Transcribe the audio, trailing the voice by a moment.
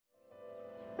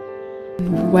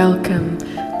Welcome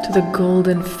to the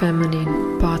Golden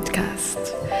Feminine podcast.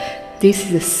 This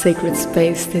is a sacred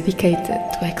space dedicated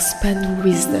to expand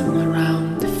wisdom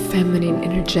around feminine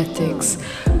energetics,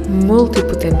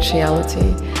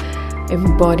 multipotentiality,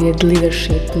 embodied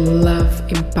leadership, love,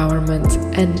 empowerment,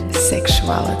 and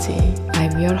sexuality.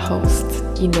 I'm your host,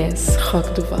 Inês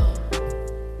Roqueduval.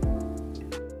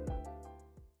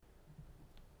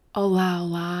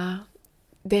 Olá!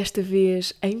 Desta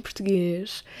vez em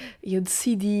português, eu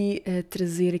decidi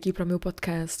trazer aqui para o meu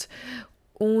podcast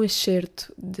um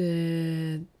excerto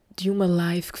de uma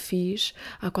live que fiz,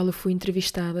 à qual eu fui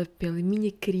entrevistada pela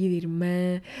minha querida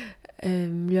irmã,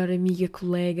 melhor amiga,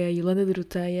 colega, Iolanda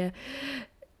Doroteia,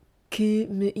 que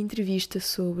me entrevista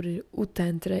sobre o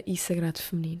Tantra e Sagrado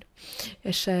Feminino.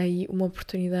 Achei uma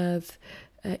oportunidade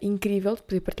incrível de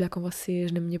poder partilhar com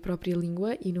vocês na minha própria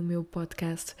língua e no meu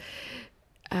podcast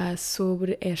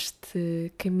sobre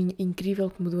este caminho incrível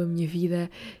que mudou a minha vida,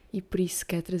 e por isso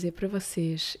quero trazer para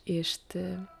vocês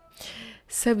esta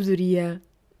sabedoria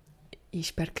e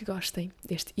espero que gostem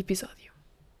deste episódio.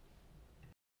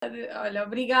 Olha,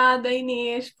 obrigada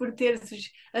Inês por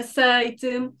teres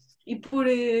aceito e por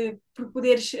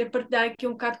poderes partilhar aqui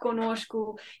um bocado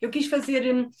connosco. Eu quis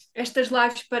fazer estas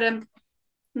lives para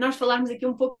nós falarmos aqui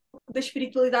um pouco da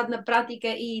espiritualidade na prática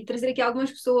e trazer aqui algumas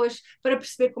pessoas para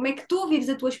perceber como é que tu vives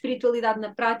a tua espiritualidade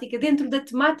na prática dentro da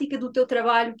temática do teu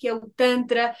trabalho, que é o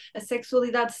Tantra, a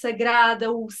sexualidade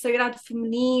sagrada, o sagrado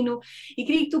feminino, e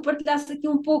queria que tu partilhasses aqui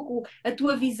um pouco a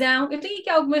tua visão. Eu tenho aqui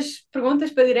algumas perguntas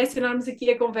para direcionarmos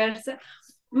aqui a conversa,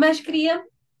 mas queria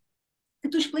que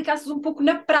tu explicasses um pouco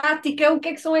na prática o que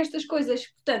é que são estas coisas.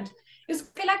 Portanto, eu se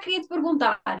calhar queria te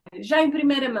perguntar, já em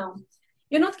primeira mão,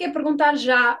 eu não te quero perguntar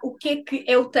já o que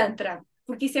é o Tantra,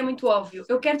 porque isso é muito óbvio.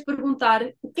 Eu quero te perguntar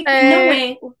o que não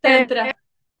é o Tantra.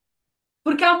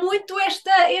 Porque há muito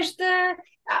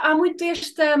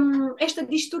esta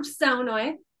distorção, não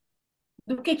é?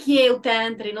 Do que é o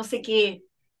Tantra e não sei o quê.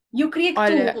 E eu queria que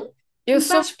tu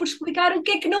começasses por explicar o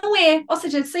que não é. Ou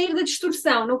seja, sair da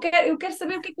distorção. Eu quero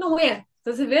saber o que não é.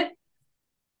 Estás a ver?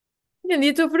 Entendi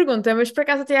a tua pergunta, mas por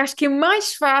acaso até acho que é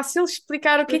mais fácil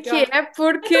explicar o que é,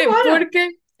 porque...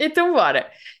 Então bora!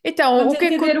 Então, vamos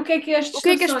entender o que é as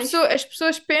distorções. As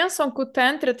pessoas pensam que o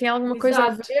Tantra tem alguma coisa a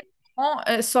ver com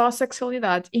só a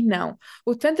sexualidade, e não.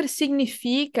 O Tantra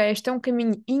significa, este é um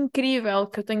caminho incrível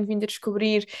que eu tenho vindo a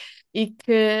descobrir e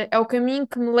que é o caminho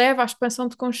que me leva à expansão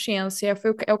de consciência,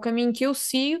 é o caminho que eu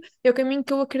sigo, é o caminho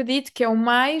que eu acredito que é o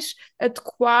mais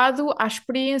adequado à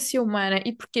experiência humana.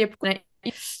 E porquê? Porque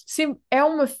sim,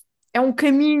 é um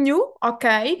caminho,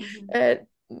 ok?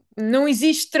 Não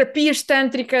existe terapias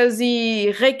tântricas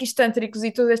e reikis tântricos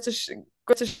e todas estas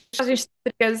coisas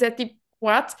tântricas, é tipo,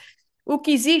 what? O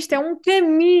que existe é um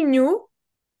caminho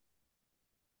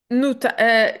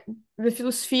da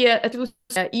filosofia, a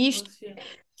filosofia, isto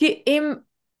que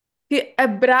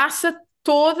abraça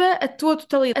toda a tua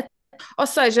totalidade. Ou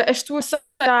seja, as tuas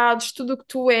saudades, tudo o que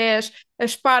tu és,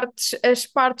 as partes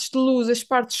de luz, as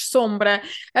partes de sombra,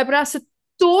 abraça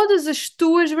todas as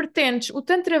tuas vertentes. O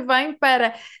Tantra vem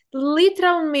para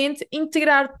literalmente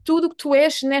integrar tudo o que tu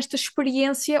és nesta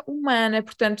experiência humana,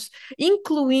 portanto,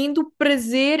 incluindo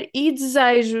prazer e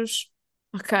desejos.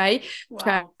 Ok?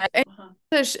 Uau.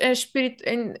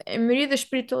 Em maioria da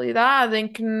espiritualidade, em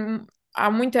que há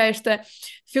muita esta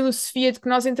filosofia de que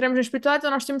nós entramos na espiritualidade,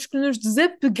 então nós temos que nos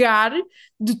desapegar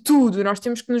de tudo, nós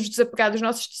temos que nos desapegar dos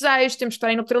nossos desejos, temos que estar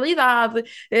em neutralidade,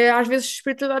 às vezes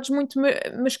espiritualidades muito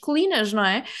masculinas, não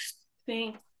é?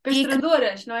 Sim,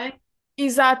 castradoras, não é?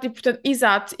 Exato,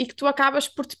 e que tu acabas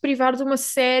por te privar de uma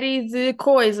série de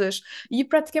coisas. E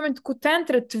praticamente o que o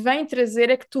Tantra te vem trazer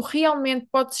é que tu realmente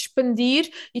podes expandir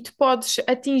e tu podes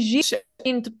atingir,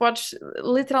 tu podes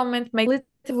literalmente make live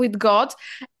with God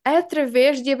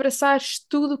através de abraçares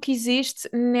tudo o que existe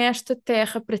nesta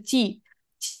terra para ti.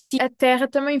 A terra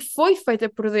também foi feita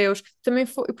por Deus, também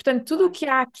foi, portanto, tudo o que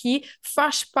há aqui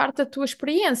faz parte da tua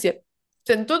experiência.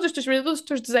 Portanto, todos os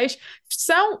teus desejos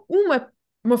são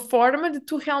uma forma de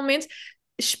tu realmente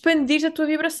expandir a tua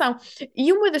vibração.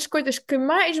 E uma das coisas que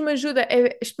mais me ajuda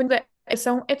a expandir a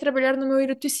vibração é trabalhar no meu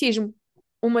eroticismo.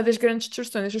 Uma das grandes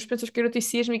distorções. As pessoas pensam que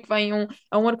eroticismo e que vêm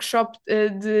a um workshop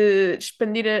de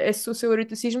expandir o seu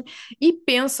eroticismo e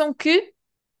pensam que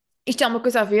isto é uma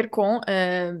coisa a ver com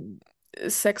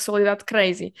sexualidade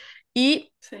crazy. E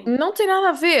não tem nada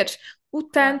a ver. O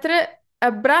Tantra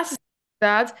abraça a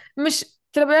sexualidade, mas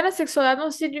trabalhar na sexualidade não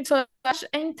significa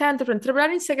em Tantra. Portanto,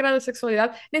 trabalhar em sagrada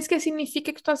sexualidade nem sequer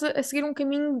significa que estás a seguir um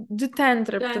caminho de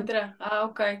Tantra. Tantra,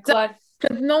 ok, claro.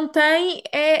 Portanto, não tem,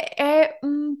 é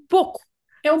um pouco.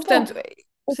 É um Portanto,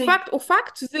 pouco. o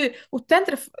facto de o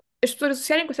Tantra as pessoas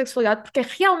associarem com a sexualidade, porque é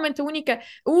realmente o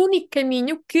único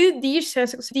caminho que diz que a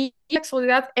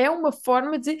sexualidade é uma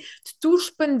forma de tu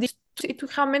expandir e tu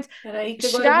realmente Espera aí que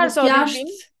agora chegares ao divino.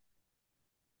 bloqueaste.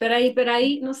 Espera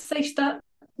aí, não sei se está...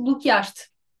 Bloqueaste.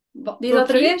 Diz Estou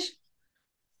outra aqui. vez?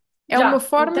 É uma Já. O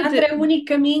forma Tantra de. é o único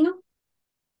caminho.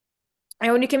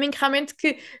 É o único caminho que realmente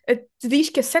que te diz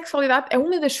que a sexualidade é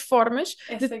uma das formas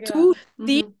É de tu sagrado.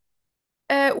 dizer Uhum.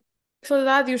 a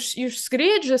sexualidade e os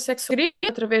segredos da sexualidade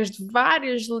através de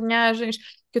várias linhagens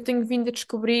que eu tenho vindo a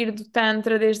descobrir do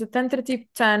Tantra, desde Tantra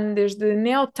tibetano, desde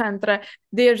Neo-Tantra,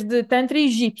 desde Tantra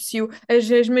egípcio,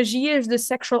 as magias da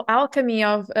sexual alchemy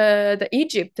da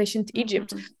Egypt, ancient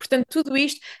Egypt. Uhum. Portanto, tudo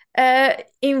isto,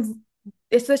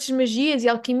 estas magias e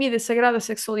alquimia da sagrada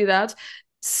sexualidade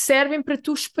servem para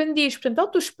tu expandires. Portanto, ao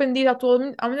tu expandir,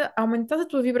 aumentares a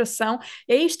tua vibração,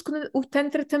 é isto que o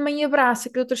Tantra também abraça,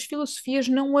 que outras filosofias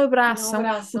não Não abraçam. O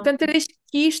abraçam. Tantra diz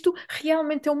que isto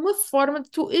realmente é uma forma de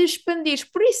tu expandires.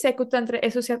 Por isso é que o Tantra é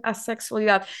associado à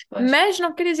sexualidade. Pois. Mas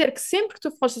não quer dizer que sempre que tu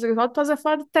falas de sexualidade, estás a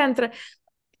falar de Tantra.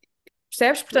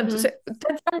 Percebes? Portanto, Uhum. o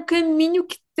Tantra é um caminho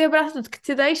que te abraça tudo, que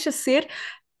te deixa ser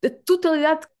a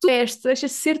totalidade que tu és, te deixa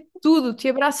ser tudo, te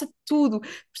abraça tudo.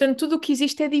 Portanto, tudo o que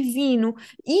existe é divino.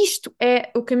 Isto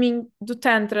é o caminho do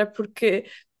Tantra, porque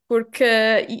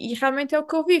e realmente é o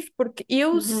que eu vivo, porque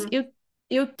Uhum.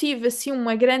 eu tive assim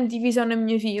uma grande divisão na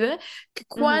minha vida, que Uhum.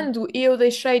 quando eu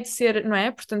deixei de ser, não é?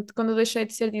 Portanto, quando eu deixei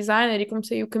de ser designer e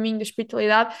comecei o caminho da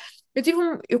espiritualidade,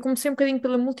 eu comecei um bocadinho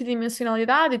pela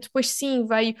multidimensionalidade e depois sim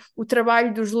veio o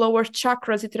trabalho dos lower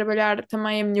chakras e trabalhar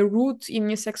também a minha root e a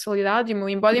minha sexualidade e o meu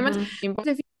embodiment. Uhum.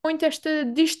 Havia muito esta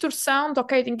distorção de,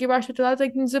 ok, tenho que ir para a espiritualidade,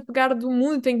 tenho que me desapegar do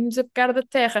mundo, tenho que me desapegar da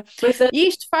terra. Pois é, E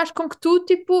isto faz com que tu,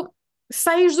 tipo,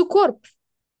 saias do corpo.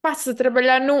 sais do Passas a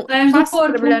trabalhar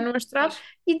corpo. no astral Pois.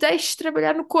 e deixes de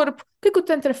trabalhar no corpo. O que é que o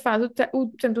Tantra faz?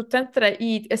 Portanto, o Tantra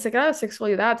e a sagrada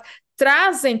sexualidade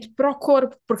trazem-te para o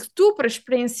corpo, porque tu, para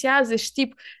experienciares este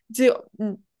tipo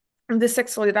de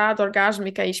sexualidade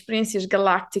orgásmica e experiências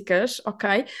galácticas,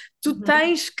 ok? Tu Uhum.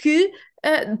 tens que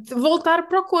voltar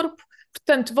para o corpo.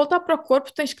 Portanto, voltar para o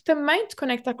corpo, tens que também te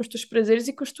conectar com os teus prazeres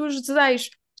e com os teus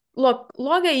desejos.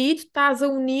 Logo aí, tu estás a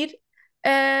unir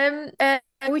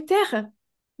água e terra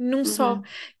num só. Uhum.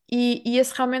 E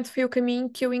esse realmente foi o caminho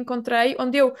que eu encontrei,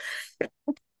 onde eu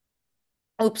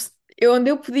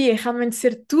podia realmente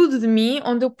ser tudo de mim,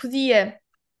 onde eu podia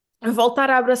voltar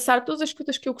a abraçar todas as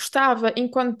coisas que eu gostava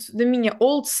enquanto da minha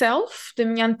old self, da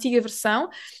minha antiga versão,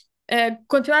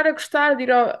 continuar a gostar de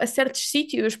ir a certos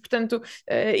sítios, portanto,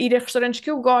 ir a restaurantes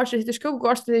que eu gosto, a sítios que eu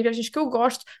gosto, fazer viagens que eu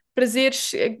gosto,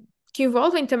 prazeres que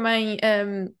envolvem também.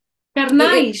 Eu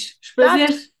Carnais, os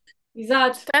prazeres.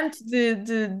 Exato. tanto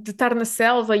de estar na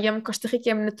selva e amo Costa Rica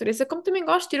e amo natureza, como também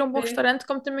gosto de ir a um bom É, restaurante,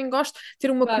 como também gosto de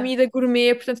ter uma claro, comida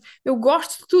gourmet, portanto, eu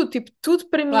gosto de tudo, tipo, tudo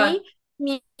para mim claro.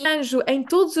 me arranjo em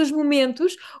todos os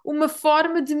momentos uma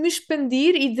forma de me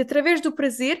expandir e de, através do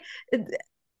prazer,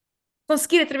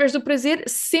 conseguir através do prazer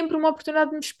sempre uma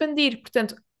oportunidade de me expandir.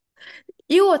 Portanto,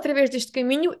 eu através deste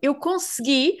caminho, eu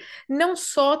consegui não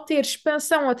só ter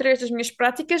expansão através das minhas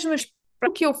práticas, mas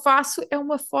o que eu faço é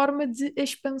uma forma de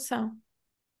expansão.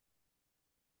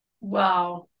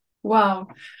 Uau, uau.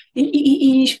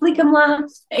 E explica-me lá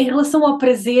em relação ao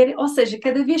prazer, ou seja,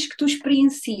 cada vez que tu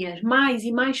experiencias mais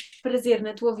e mais prazer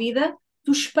na tua vida,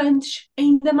 tu expandes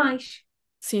ainda mais.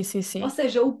 Sim, sim, Ou sim.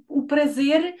 seja, o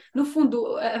prazer, no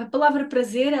fundo, a palavra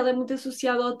prazer, ela é muito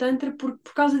associada ao Tantra por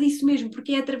causa disso mesmo,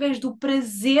 porque é através do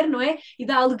prazer, não é? E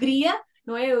da alegria,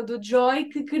 não é? Do joy,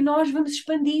 que nós vamos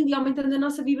expandindo e aumentando a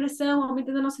nossa vibração,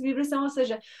 aumentando a nossa vibração. Ou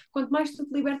seja, quanto mais tu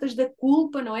te libertas da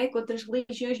culpa, não é? Que outras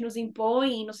religiões nos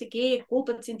impõem, não sei o quê, a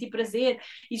culpa de sentir prazer,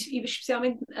 e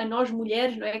especialmente a nós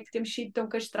mulheres, não é? Que temos sido tão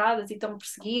castradas e tão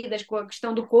perseguidas com a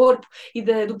questão do corpo e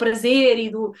do prazer e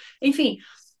do. Enfim.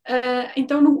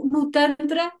 Então, no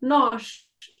Tantra, nós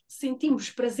sentimos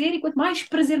prazer, e quanto mais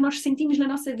prazer nós sentimos na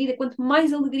nossa vida, quanto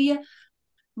mais alegria,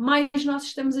 mais nós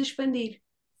estamos a expandir.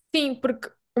 Sim, porque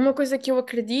uma coisa que eu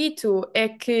acredito é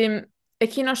que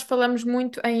aqui nós falamos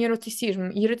muito em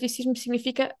eroticismo, e eroticismo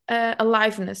significa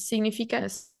aliveness, significa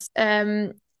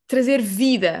trazer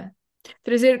vida,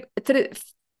 trazer.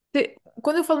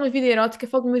 Quando eu falo de uma vida erótica, eu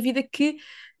falo de uma vida que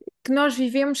nós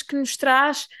vivemos que nos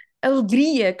traz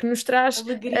alegria, que nos traz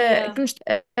Alegria.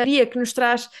 alegria, que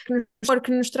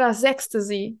nos traz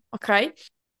ecstasy, ok?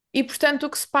 E portanto o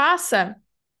que se passa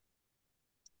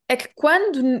é que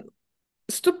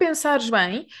se tu pensares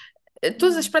bem,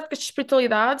 todas as Uhum. práticas de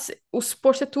espiritualidade, o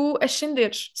suposto é tu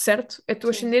ascenderes, certo? É tu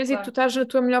Sim, ascenderes e tu claro. estás na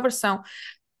tua melhor versão.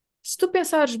 Se tu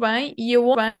pensares bem, e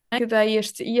eu bem que dei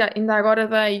e ainda agora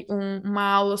dei uma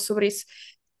aula sobre isso,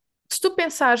 Se tu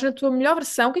pensares na tua melhor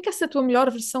versão, o que é essa tua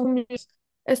melhor versão?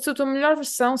 Essa tua melhor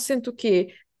versão sente o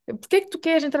quê? Porquê é que tu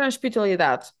queres entrar na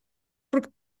espiritualidade? Porque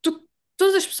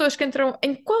todas as pessoas que entram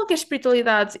em qualquer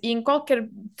espiritualidade e em qualquer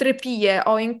terapia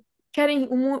ou em querem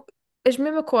a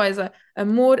mesma coisa,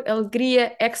 amor,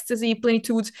 alegria, êxtase,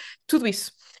 plenitude, tudo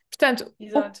isso. Portanto,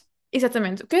 Exato.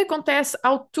 exatamente, o que acontece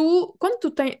quando tu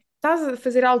estás a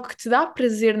fazer algo que te dá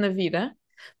prazer na vida,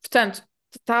 portanto,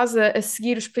 estás a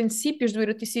seguir os princípios do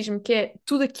eroticismo, que é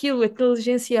tudo aquilo, a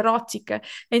inteligência erótica,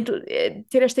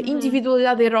 ter esta Uhum.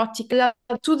 individualidade erótica,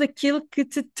 tudo aquilo que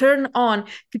te turn on,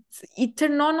 e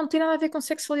turn on não tem nada a ver com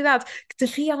sexualidade, que te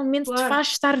realmente te Claro. faz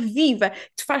estar viva,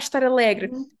 te faz estar alegre,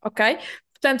 Uhum. ok?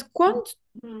 Portanto, quando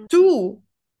Uhum. tu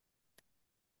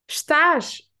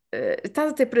estás,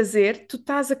 estás a ter prazer, tu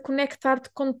estás a conectar-te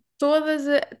com toda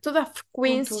a Com tudo.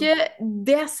 frequência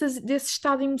desse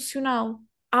estado emocional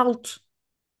alto.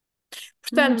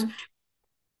 Portanto, Uhum.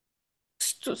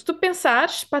 se tu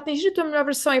pensares para atingir a tua melhor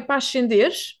versão e para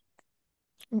ascenderes,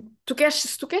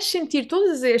 se tu queres sentir todo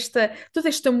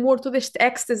este amor, todo este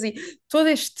ecstasy, todo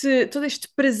este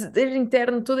prazer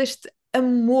interno, todo este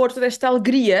amor, toda esta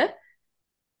alegria,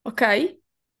 ok?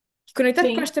 E conectar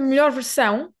com Sim. esta melhor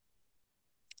versão,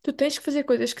 tu tens que fazer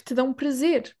coisas que te dão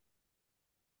prazer.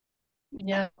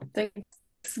 Yeah. Tenho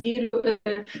que seguir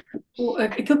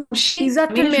aquilo que me excita mesmo,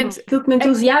 Exatamente. aquilo que me É-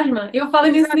 entusiasma. Eu falo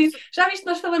imenso exato. nisso. Já viste,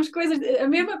 nós falamos coisas, a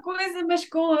mesma coisa, mas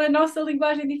com a nossa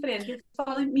linguagem diferente. Eu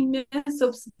falo imenso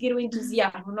sobre seguir o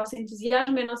entusiasmo. O nosso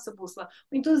entusiasmo é a nossa bússola.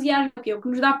 O entusiasmo é o quê? O que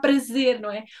nos dá prazer,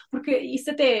 não é? Porque isso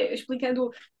até,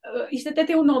 explicando, isto até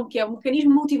tem um nome, que é o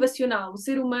mecanismo motivacional. O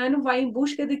ser humano vai em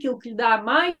busca daquilo que lhe dá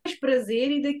mais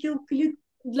prazer e daquilo que lhe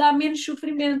dá menos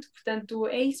sofrimento. Portanto,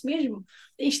 é isso mesmo.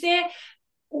 Isto é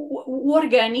o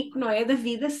orgânico, não é, da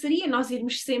vida seria nós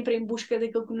irmos sempre em busca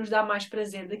daquilo que nos dá mais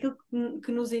prazer, daquilo que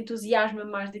nos entusiasma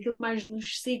mais, daquilo que mais nos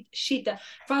excita,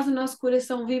 que faz o nosso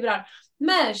coração vibrar.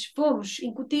 Mas fomos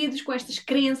incutidos com estas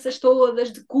crenças todas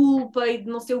de culpa e de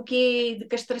não sei o quê, de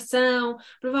castração,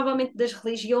 provavelmente das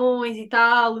religiões e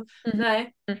tal, Uhum. não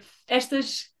é?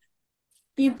 Estas.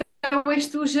 Então,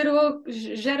 isto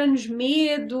gera-nos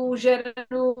medo,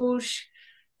 gera-nos.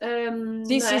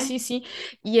 Sim, Não sim, é? sim, sim.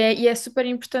 E é super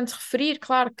importante referir,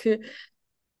 claro, que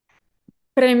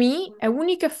para mim a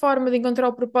única forma de encontrar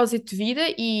o propósito de vida,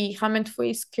 e realmente foi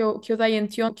isso que eu dei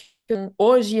anteontem,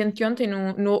 hoje e anteontem,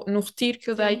 no retiro que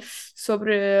eu dei Sim,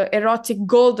 sobre Erotic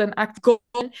Golden, Act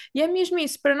Golden, e é mesmo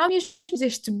isso, para nós mesmos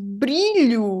este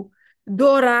brilho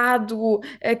dourado,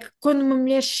 que quando uma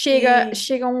mulher chega, sim.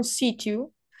 chega a um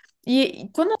sítio. E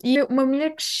uma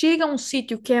mulher que chega a um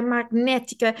sítio que é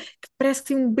magnética, que parece que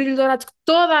tem um brilho dourado, que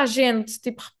toda a gente,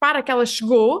 tipo, repara que ela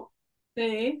chegou,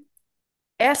 Sim.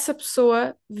 essa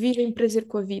pessoa vive em prazer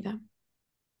com a vida.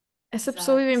 Essa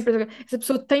pessoa vive em Exato. prazer, essa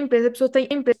pessoa tem prazer, essa pessoa tem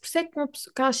prazer. Por isso é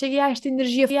que, que ela chega e há esta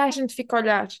energia, e a gente fica a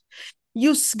olhar. E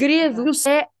o segredo Exato.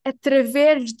 é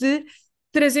através de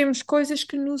trazermos coisas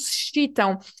que nos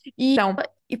excitam. E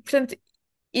portanto,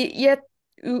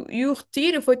 o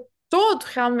retiro foi todo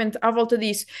realmente à volta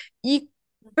disso. E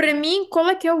para mim, qual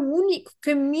é que é o único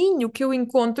caminho que eu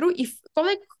encontro? E qual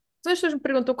é que. Todas as pessoas me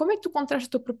perguntam como é que tu encontraste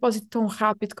o teu propósito tão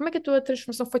rápido? Como é que a tua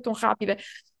transformação foi tão rápida?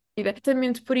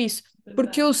 Exatamente por isso,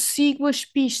 porque eu Verdade. sigo as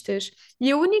pistas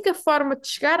e a única forma de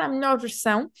chegar à melhor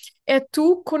versão é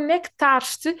tu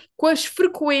conectar-te com as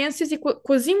frequências e com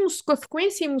a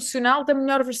frequência emocional da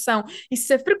melhor versão. E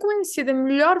se a frequência da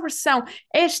melhor versão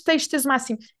é este êxtase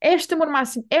máximo, é este amor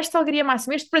máximo, esta alegria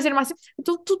máxima, este prazer máximo,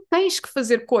 então tu tens que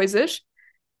fazer coisas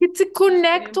que te Tens que ir em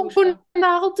conectam com busca. a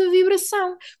alta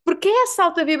vibração, porque é essa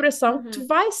alta vibração que te Uhum.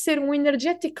 vai ser um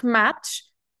energetic match,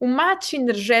 um match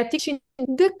energético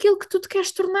daquilo que tu te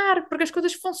queres tornar, porque as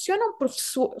coisas funcionam por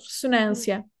Uhum.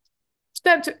 ressonância.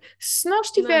 Portanto, se nós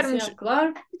Não, sim, tivermos,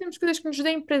 claro. temos coisas que nos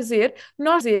deem prazer,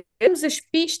 nós temos as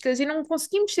pistas e não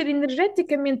conseguimos ser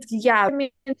energeticamente guiados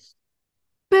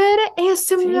para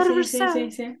essa Sim, melhor sim, sim, sim,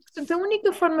 versão. sim. Portanto, a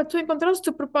única forma de tu encontrares o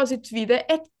teu propósito de vida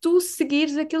é tu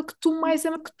seguires aquilo que tu mais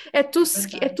amas, É é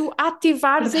verdade. tu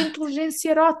ativares a Verdade. inteligência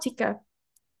erótica,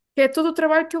 que é todo o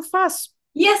trabalho que eu faço.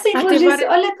 E essa Ativar. inteligência,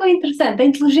 olha que interessante, a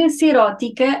inteligência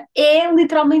erótica é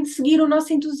literalmente seguir o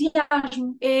nosso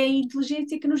entusiasmo, é a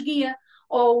inteligência que nos guia,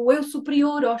 ou o eu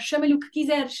superior, ou chama-lhe o que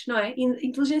quiseres, não é?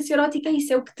 Inteligência erótica é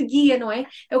isso, é o que te guia, não é?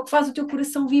 É o que faz o teu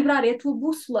coração vibrar, é a tua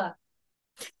bússola,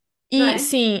 não E é?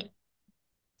 sim,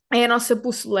 é a nossa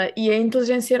bússola e a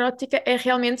inteligência erótica é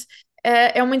realmente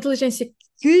é uma inteligência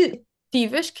que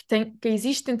ativas, que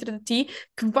existe dentro de ti,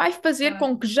 que vai fazer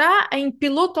Claro. com que já em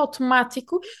piloto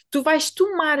automático tu vais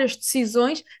tomar as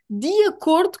decisões de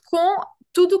acordo com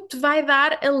tudo o que te vai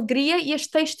dar alegria e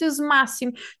este êxtase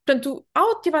máximo. Portanto,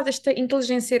 ao ativar esta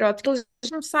inteligência erótica, eles vão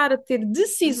começar a ter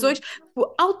decisões, Uhum.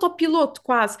 tipo, autopiloto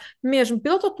quase, mesmo,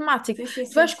 piloto automático. Sim, sim,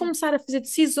 Tu sim, vais sim. começar a fazer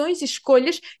decisões e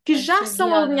escolhas que Vais já ser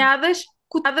são guiada. alinhadas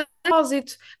com o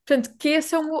propósito. Portanto, que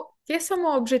esse é o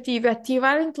meu objetivo, é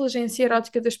ativar a inteligência Uhum.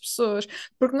 erótica das pessoas,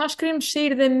 porque nós queremos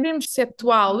sair da mente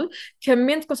conceptual, que a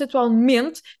mente conceptual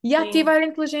mente, e Sim. ativar a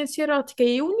inteligência erótica.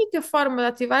 E a única forma de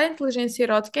ativar a inteligência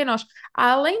erótica é nós,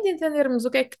 além de entendermos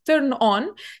o que é que turn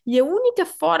on, e a única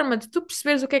forma de tu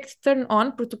perceberes o que é que te turn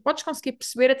on, porque tu podes conseguir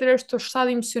perceber através do teu estado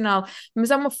emocional,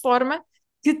 mas há uma forma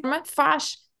que te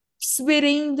faz perceber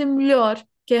ainda melhor,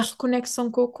 que é a reconexão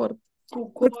com o corpo. Com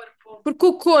o Porque, corpo. porque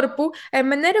o corpo, a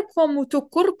maneira como o teu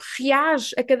corpo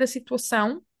reage a cada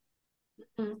situação,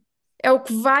 Uhum. é o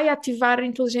que vai ativar a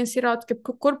inteligência erótica,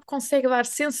 porque o corpo consegue dar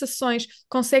sensações,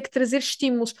 consegue trazer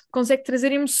estímulos, consegue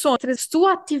trazer emoções. Se tu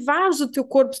ativares o teu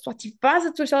corpo, se tu ativares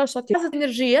as tuas células, se tu ativares a tua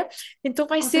energia, então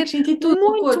vai Consegues ser sentir tudo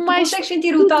no muito corpo. Tu mais consegues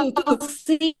sentir o tal tudo, tudo.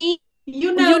 sim e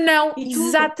o E o não. não, E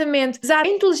tudo. exatamente. A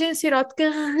inteligência erótica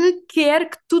requer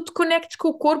que tu te conectes com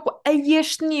o corpo a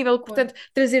este nível. Corpo. Portanto,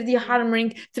 trazer de Sim.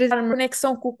 harmony, trazer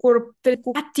conexão com o corpo,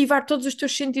 ativar todos os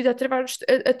teus sentidos, ativar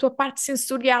a tua parte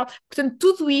sensorial. Portanto,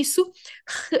 tudo isso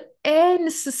é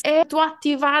necessário tu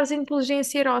ativares a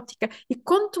inteligência erótica. E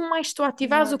quanto mais tu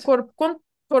ativares o Exato. corpo,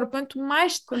 quanto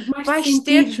mais Quanto mais te vais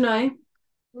ter, sentires, não é?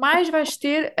 mais vais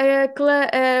ter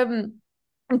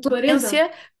Clareza.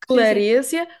 inteligência, Sim, sim.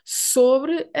 clareza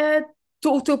sobre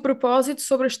o teu propósito,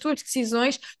 sobre as tuas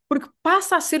decisões, porque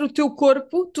passa a ser o teu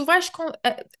corpo, tu vais com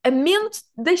a mente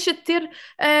deixa de ter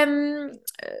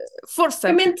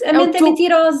A força, mente, a é o mente é teu,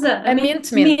 mentirosa. A a mente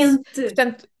mente mente. mente.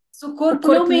 Portanto, Se o o corpo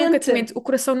não corpo nunca te mente. mente, o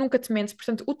coração nunca te mente.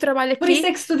 Portanto, o trabalho Por isso aqui,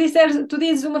 é que se tu disseres, tu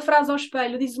dizes uma frase ao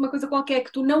espelho, dizes uma coisa qualquer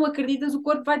que tu não acreditas, o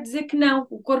corpo vai dizer que não.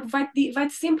 O corpo vai-te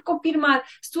sempre confirmar.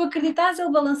 Se tu acreditares,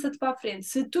 ele balança-te para a frente.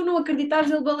 Se tu não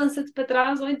acreditares, ele balança-te para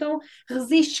trás, ou então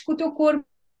resistes com o teu corpo.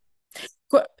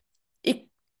 co- e,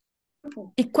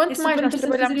 e É quanto mais super nós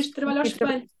interessante fazer trabalhamos este trabalho ao e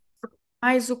espelho.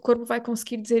 mais o corpo vai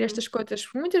conseguir dizer Uhum. estas coisas.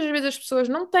 Muitas vezes as pessoas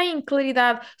não têm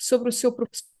claridade sobre o seu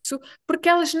propósito porque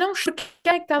elas não estão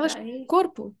Espera conectadas com o aí,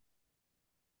 corpo.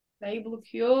 espera aí,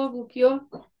 bloqueou.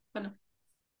 Ah, não,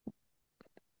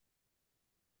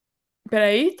 Espera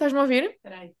aí, estás-me a ouvir?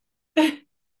 espera aí.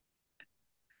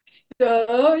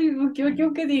 Ai, bloqueou aqui um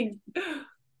bocadinho.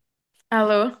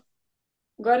 Alô?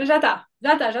 Agora já está,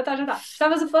 já está, já está, já está.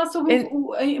 Estavas a falar sobre En-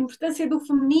 a importância do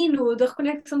feminino, da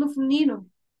reconexão do feminino,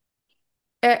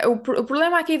 o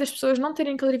problema aqui das pessoas não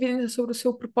terem clarividência sobre o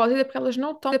seu propósito é porque elas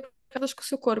não estão conectadas com o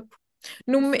seu corpo.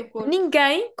 do seu corpo.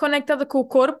 Ninguém conectada com o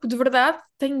corpo, de verdade,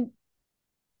 tem.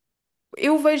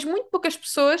 Eu vejo muito poucas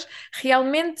pessoas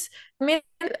realmente,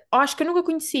 acho que eu nunca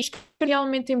conheci,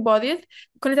 realmente embodied,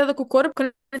 conectada com o corpo, que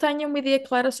não tenha uma ideia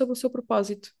clara sobre o seu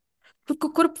propósito. Porque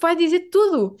o corpo vai dizer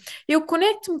tudo. Eu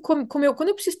conecto-me com o meu, quando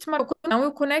eu preciso tomar o coração,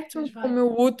 eu Pois conecto-me com o vai.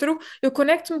 meu útero, eu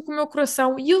conecto-me com o meu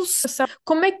coração e eu sei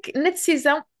como é que na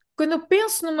decisão, quando eu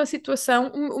penso numa situação,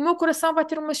 o meu coração vai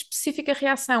ter uma específica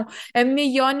reação. A minha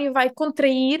iónia vai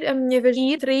contrair, a minha vagina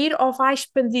vai contrair ou vai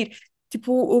expandir.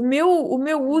 Tipo, o meu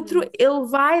útero, Uhum. ele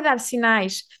vai dar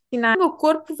sinais. O meu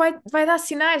corpo vai dar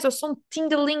sinais, ou são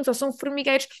tingalings, ou são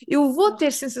formigueiros. Eu vou Ele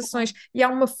ter responde. sensações. E há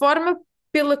uma forma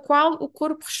pela qual o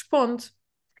corpo responde.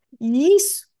 E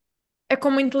isso é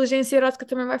como a inteligência erótica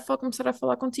também vai começar a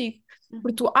falar contigo.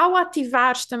 Porque Uhum. tu, ao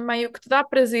ativares também o que te dá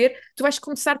prazer, tu vais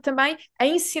começar também a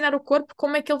ensinar o corpo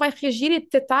como é que ele vai reagir e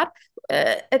detectar.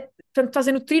 Portanto, estás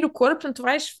a nutrir o corpo, portanto,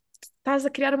 estás a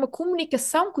criar uma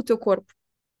comunicação com o teu corpo.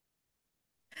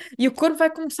 E o corpo vai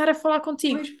começar a falar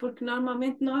contigo. Pois, porque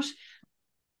normalmente nós.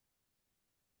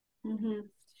 Uhum.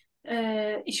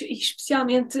 E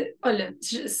especialmente, olha,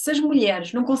 se as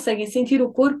mulheres não conseguem sentir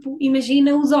o corpo,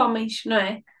 imagina os homens, não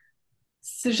é?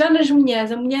 Se já nas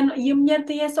mulheres, a mulher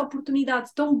tem essa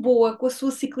oportunidade tão boa com a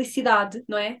sua ciclicidade,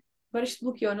 não é? Agora isto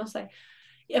bloqueou, não sei.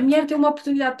 A mulher tem uma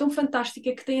oportunidade tão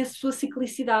fantástica que tem a sua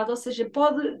ciclicidade, ou seja,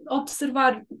 pode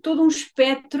observar todo um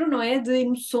espectro, não é, de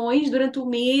emoções durante o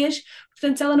mês.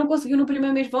 Portanto, se ela não conseguiu no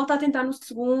primeiro mês, volta a tentar no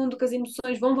segundo, que as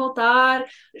emoções vão voltar.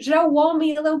 Já o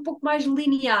homem, ele é um pouco mais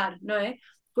linear, não é?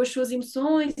 Com as suas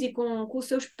emoções e com o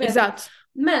seu espectro. Exato.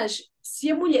 Mas se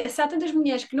há tantas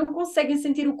mulheres que não conseguem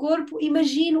sentir o corpo,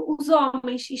 imagino os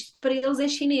homens. Isto para eles é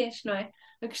chinês, não é?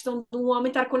 A questão de um homem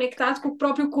estar conectado com o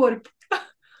próprio corpo.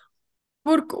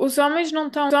 Porque os homens não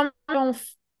estão.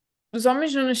 Os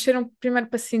homens não nasceram primeiro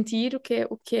para sentir o que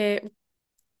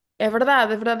é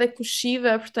verdade. A verdade é que o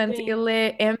Shiva, portanto, Sim. ele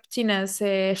é emptiness,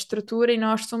 é a estrutura e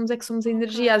nós somos é que somos a Ok,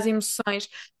 energia, as emoções.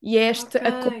 E é esta ok.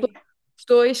 acoplamento. os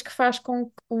dois que faz com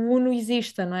que o uno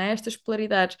exista, não é? Estas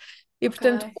polaridades. E, Ok.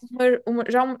 portanto,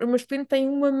 já o masculino tem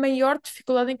uma maior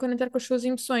dificuldade em conectar com as suas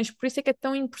emoções. Por isso é que é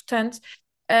tão importante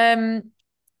um,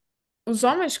 os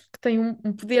homens que têm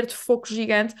um poder de foco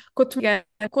gigante, quanto mais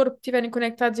o corpo estiverem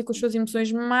conectados e com as suas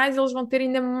emoções, mais eles vão ter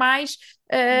ainda mais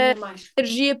Ainda mais.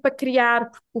 energia para criar,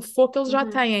 porque o foco eles já Uhum,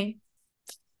 têm.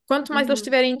 Quanto mais eles uhum,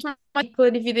 tiverem mais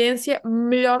clarividência,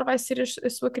 melhor vai ser a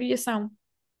sua criação.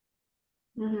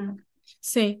 uhum.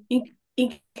 Sim.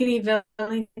 Incrível,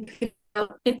 incrível.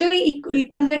 Então, e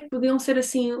quando é que podiam ser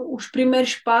assim os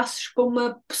primeiros passos para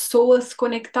uma pessoa se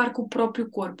conectar com o próprio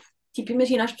corpo? Tipo,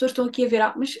 imagina, as pessoas estão aqui a ver,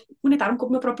 mas conectar-me com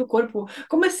o meu próprio corpo?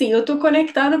 Como assim? Eu estou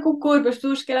conectada com o corpo, as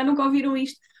pessoas se calhar nunca ouviram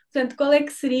isto. Portanto, qual é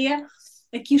que seria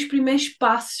aqui os primeiros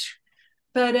passos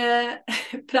para,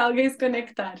 para alguém se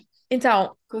conectar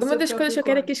Então, com o uma seu das coisas próprio que eu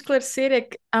quero aqui corpo? esclarecer é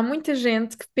que há muita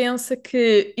gente que pensa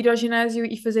que ir ao ginásio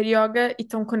e fazer yoga e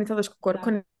estão conectadas com o corpo.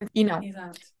 Exato, E não.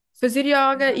 exato, Fazer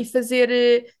yoga e exato.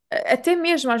 fazer até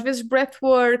mesmo, às vezes,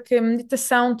 breathwork,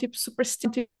 meditação, tipo super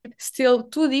still,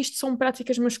 tudo isto são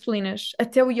práticas masculinas.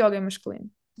 Até o yoga é masculino.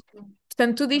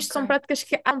 Portanto, tudo isto Ok. são práticas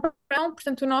que ampliam,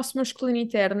 portanto, o nosso masculino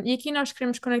interno. E aqui nós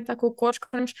queremos conectar com o corpo,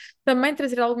 queremos também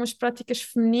trazer algumas práticas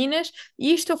femininas,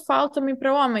 e isto eu falo também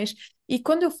para homens. E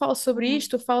quando eu falo sobre Uhum,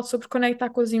 isto, eu falo sobre conectar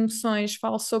com as emoções,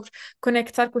 falo sobre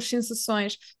conectar com as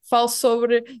sensações, falo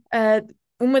sobre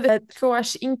uma das que eu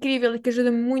acho incrível e que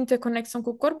ajuda muito a conexão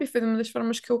com o corpo, e foi uma das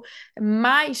formas que eu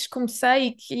mais comecei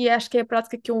e que acho que é a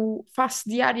prática que eu faço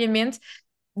diariamente,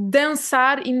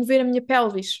 dançar e mover a minha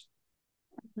pelvis.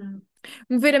 uhum,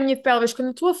 Mover a minha pelvis,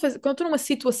 quando eu estou numa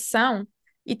situação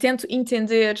e tento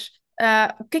entender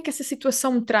o que é que essa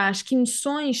situação me traz, que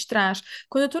emoções traz,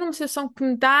 quando eu estou numa situação que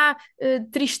me dá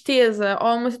tristeza,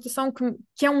 ou uma situação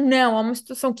que é um não, ou uma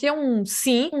situação que é um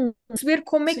sim, perceber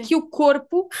como é que sim. o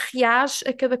corpo reage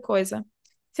a cada coisa.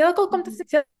 Se ela como está Uhum,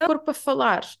 se é o corpo a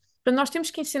falar. Portanto, nós temos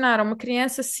que ensinar a uma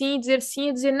criança sim e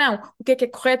dizer não, o que é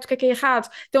correto, o que é errado.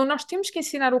 Então, nós temos que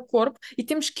ensinar o corpo e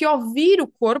temos que ouvir o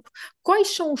corpo quais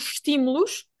são os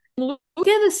estímulos de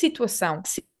cada situação.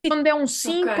 Quando é um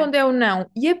ok. sim, quando é um não.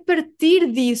 E a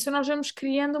partir disso nós vamos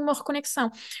criando uma reconexão.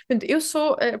 Portanto, eu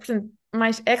sou, portanto,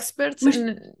 mais expert Mas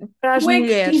para as tu é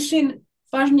que te mulheres. ensina,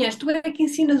 para as mulheres, tu é que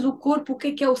ensinas o corpo o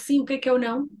que é o sim, o que é o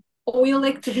não? Ou ele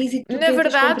é que te diz e tu Na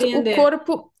tentas verdade, o compreender?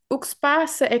 corpo, o que se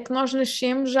passa é que nós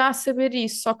nascemos já a saber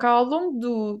isso, só que ao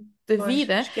longo da Pois,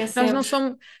 vida nós não esquecemos.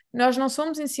 somos, nós não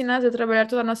somos ensinados a trabalhar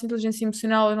toda a nossa inteligência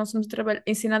emocional, nós não somos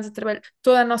ensinados a trabalhar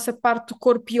toda a nossa parte do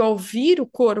corpo e ouvir o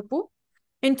corpo.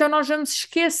 Então nós vamos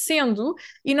esquecendo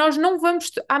e nós não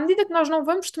vamos, à medida que nós não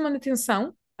vamos tomando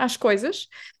atenção às coisas,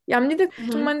 e à medida que Uhum,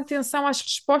 tomando atenção às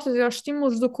respostas e aos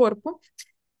estímulos do corpo,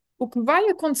 o que vai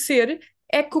acontecer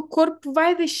é que o corpo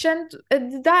vai deixando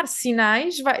de dar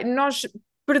sinais, nós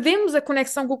perdemos a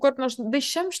conexão com o corpo, nós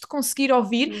deixamos de conseguir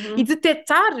ouvir e uhum,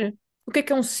 detectar o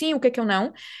que é um sim, o que é um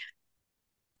não,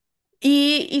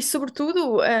 e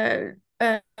sobretudo,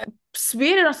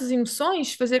 perceber as nossas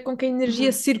emoções, fazer com que a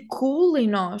energia uhum, circule em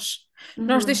nós.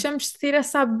 Nós uhum. deixamos de ter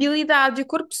essa habilidade. E o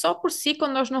corpo só por si,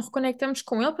 quando nós não reconectamos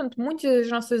com ele, portanto, muitas das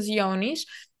nossas ionis,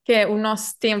 que é o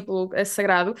nosso templo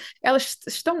sagrado, elas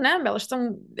estão numb, elas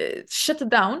estão shut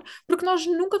down, porque nós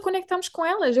nunca conectamos com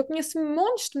elas. Eu conheço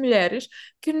montes de mulheres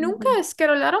que nunca Uhum. sequer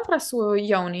olharam para a sua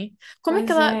ioni.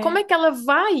 Pois Como é, é que ela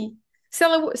vai? Se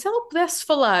ela pudesse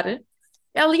falar,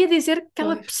 ela ia dizer que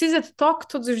ela pois, precisa de toque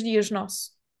todos os dias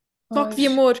nosso. Toque de pois.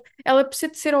 amor, ela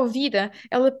precisa de ser ouvida,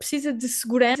 ela precisa de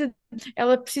segurança,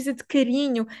 ela precisa de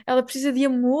carinho, ela precisa de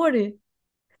amor. E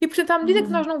portanto, à medida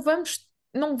que nós Uhum.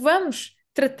 não vamos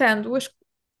tratando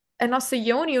a nossa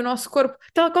yoni, o nosso corpo,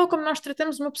 tal qual como nós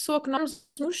tratamos uma pessoa que nós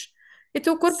nos,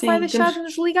 então o corpo vai Sim, deixar temos. de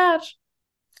nos ligar.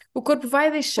 O corpo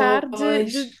vai deixar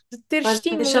Pois. de ter Vai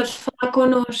deixar de estímulos. falar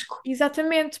connosco.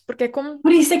 Exatamente, porque é como.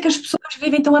 Por isso é que as pessoas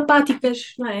vivem tão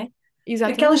apáticas, não é?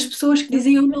 Aquelas Exatamente. pessoas que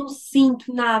dizem eu não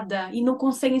sinto nada e não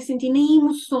conseguem sentir nem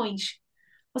emoções.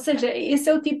 Ou seja, esse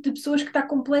é o tipo de pessoas que está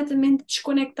completamente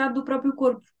desconectado do próprio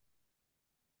corpo,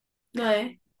 não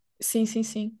é? Sim, sim,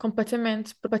 sim,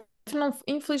 completamente. Porque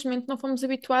infelizmente não fomos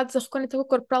habituados a reconectar com o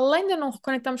corpo. Para além de não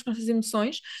reconectarmos com as nossas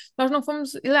emoções, nós não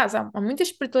fomos. Aliás, há muita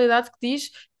espiritualidade que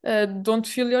diz don't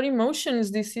feel your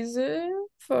emotions, this is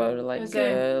for Pois like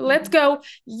é. let go.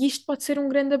 E isto pode ser um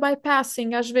grande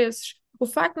bypassing às vezes. O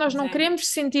facto de nós Pois não é. queremos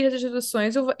sentir essas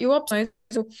situações, eu observo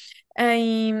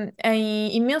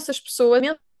em imensas pessoas,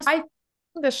 vai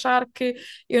de achar que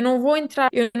eu não vou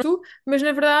entrar, mas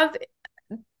na verdade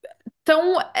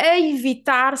estão a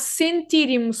evitar sentir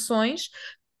emoções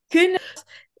que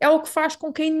é o que faz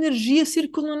com que a energia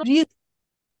circule no nosso dia.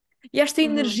 E esta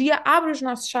Uhum. energia abre os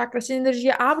nossos chakras, esta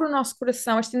energia abre o nosso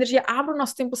coração, esta energia abre o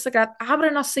nosso templo sagrado, abre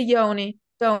a nossa yoni.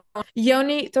 Então,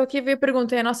 yoni, estou aqui a ver a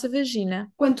pergunta, é a nossa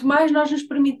vagina. Quanto mais nós nos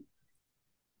permitimos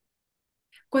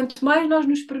Quanto mais nós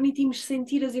nos permitimos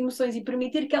sentir as emoções e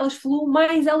permitir que elas fluam,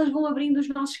 mais elas vão abrindo os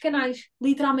nossos canais,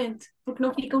 literalmente, porque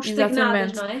não ficam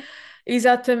estagnadas, Exatamente. não é?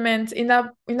 Exatamente.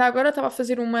 Ainda agora estava a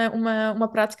fazer uma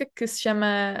prática que se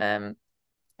chama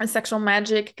a Sexual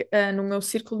Magic no meu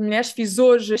círculo de mulheres. Fiz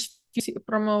hoje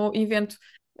para o meu evento,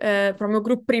 para o meu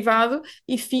grupo privado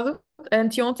e fiz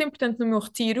anteontem, portanto, no meu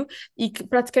retiro, e que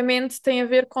praticamente tem a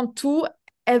ver com tu,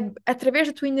 através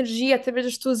da tua energia, através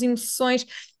das tuas emoções,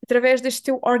 através deste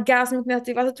teu orgasmo que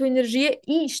ativar a tua energia,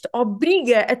 e isto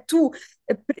obriga a tu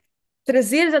a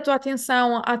trazeres a tua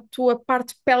atenção à tua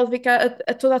parte pélvica,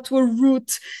 a toda a tua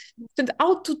root. Portanto,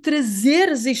 ao tu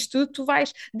trazeres isto tudo, tu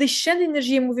vais deixando a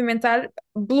energia movimentar,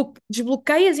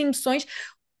 desbloqueias emoções.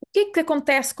 O que é que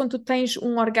acontece quando tu tens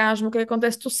um orgasmo? O que é que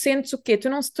acontece? Tu sentes o quê? Tu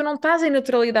não estás em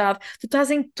neutralidade, tu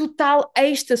estás em total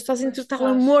êxtase, tu estás em Pois total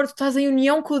estás. amor, tu estás em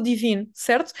união com o divino,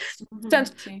 certo?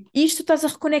 Portanto, Sim. isto estás a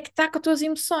reconectar com as tuas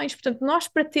emoções. Portanto, nós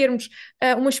para termos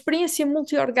uma experiência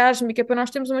multi-orgásmica, para nós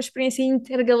termos uma experiência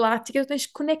intergaláctica, tu tens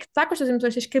que conectar com as tuas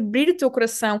emoções, tens que abrir o teu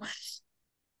coração,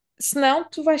 senão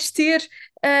tu vais ter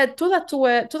toda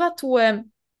a tua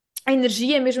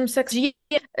energia, mesmo se a energia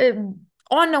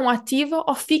ou não ativa,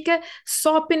 ou fica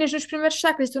só apenas nos primeiros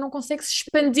chakras, tu não consegues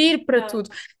expandir para Yeah. tudo.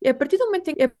 E a partir do momento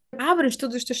em que abres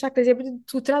todos os teus chakras e a partir de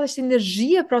tu trazes esta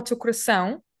energia para o teu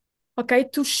coração, ok?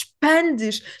 Tu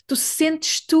expandes, tu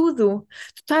sentes tudo,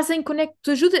 tu estás em conecto,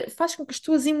 tu ajuda, faz com que as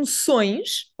tuas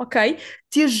emoções, ok?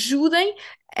 Te ajudem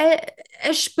a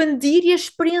expandir e a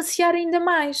experienciar ainda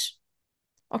mais,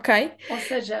 ok? Ou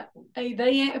seja, a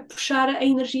ideia é puxar a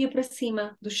energia para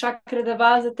cima, do chakra da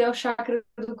base até ao chakra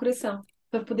do coração,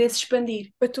 para poder se expandir.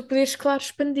 Para tu poderes, claro,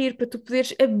 expandir, para tu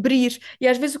poderes abrir. E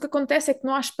às vezes o que acontece é que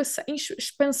não há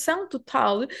expansão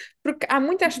total, porque há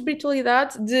muita Uhum.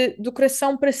 espiritualidade do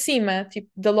coração para cima, tipo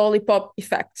da lollipop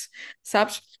effect,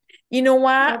 sabes? E não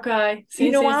há, Ok, e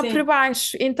sim, não sim, há para sim.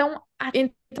 baixo. Então há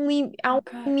um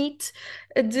Ok. limite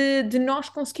de nós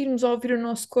conseguirmos ouvir o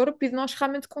nosso corpo e de nós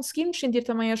realmente conseguirmos sentir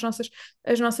também as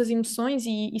nossas emoções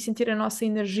e sentir a nossa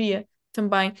energia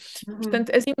também. Uhum.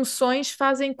 Portanto, as emoções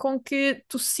fazem com que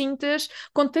tu sintas,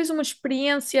 quando tens uma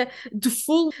experiência de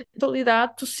full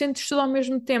totalidade, tu sentes tudo ao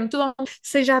mesmo tempo,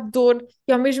 seja a dor,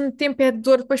 e ao mesmo tempo é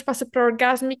dor, depois passa para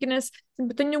orgasmicness. Eu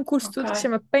tenho um curso de Ok. tudo que se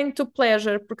chama Pain to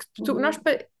Pleasure, porque nós Uhum.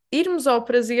 para irmos ao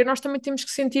prazer, nós também temos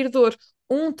que sentir dor.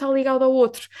 Um está ligado ao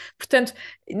outro. Portanto,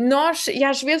 e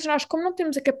às vezes nós, como não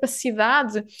temos a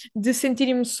capacidade de sentir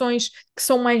emoções que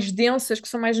são mais densas, que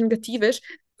são mais negativas,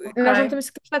 Ok. nós não temos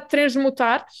a capacidade de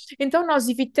transmutar, então nós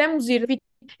evitamos ir.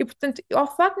 E, portanto,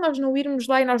 ao facto de nós não irmos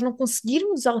lá e nós não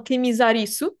conseguirmos alquimizar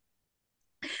isso,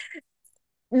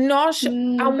 nós,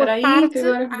 há uma Espera aí, que parte,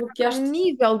 agora há um bloqueaste.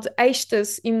 nível de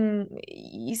êxtase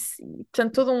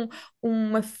portanto, toda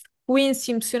uma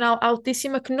frequência emocional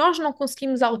altíssima que nós não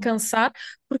conseguimos alcançar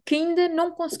porque ainda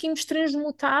não conseguimos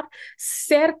transmutar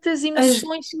certas As,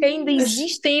 emoções que ainda as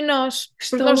existem em nós, que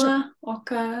porque nós, estão a.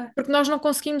 Ok. porque nós não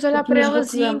conseguimos olhar Porque para nos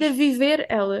elas e recusamos. ainda viver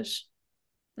elas,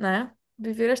 não é?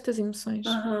 Viver estas emoções.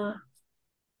 Aham.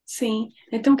 Sim,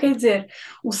 então quer dizer,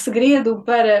 o segredo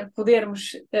para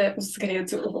podermos, o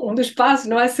segredo, um dos passos,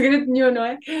 não é segredo nenhum, não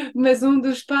é? Mas um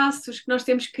dos passos que nós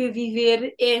temos que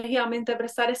viver é realmente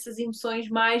abraçar essas emoções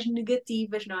mais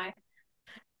negativas, não é?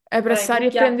 Espera aí, Abraçar e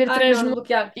bloquear. aprender Ai não, não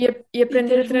bloquear. e E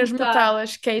aprender a transmutar.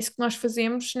 transmutá-las, que é isso que nós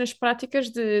fazemos nas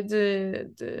práticas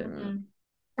Uhum,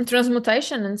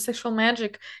 transmutation and sexual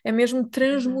magic, é mesmo uhum.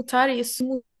 transmutar isso.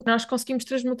 Nós conseguimos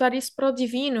transmutar isso para o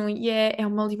divino e é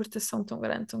uma libertação tão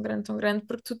grande, tão grande, tão grande,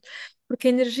 porque a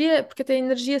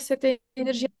energia certa é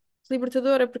energia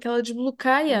libertadora, porque ela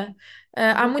desbloqueia. Sim,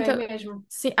 Há desbloqueio muita, mesmo.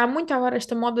 sim, há muito agora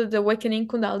esta moda de awakening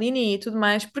Kundalini e tudo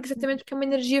mais, porque exatamente porque é uma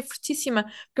energia fortíssima,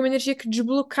 porque é uma energia que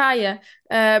desbloqueia,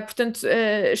 portanto,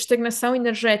 estagnação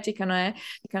energética, não é?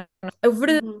 A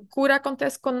verdadeira Uhum, cura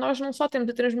acontece quando nós não só temos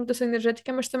a transmutação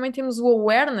energética, mas também temos o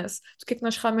awareness do que é que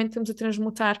nós realmente temos a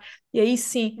transmutar. E aí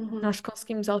sim uhum. nós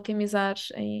conseguimos alquimizar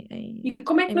E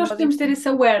como é que em nós modo podemos ter infinito. esse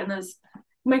awareness?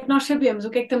 Como é que nós sabemos o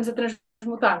que é que estamos a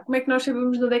transmutar? Como é que nós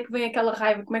sabemos de onde é que vem aquela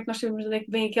raiva? Como é que nós sabemos de onde é que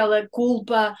vem aquela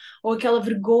culpa, ou aquela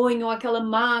vergonha, ou aquela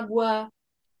mágoa?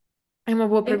 É uma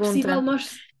boa É possível pergunta.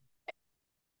 nós.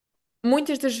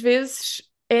 Muitas das vezes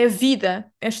é a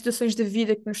vida, as situações da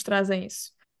vida que nos trazem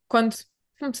isso. Quando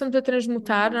começamos a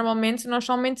transmutar, Uhum.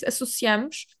 normalmente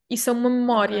associamos isso a uma Ok,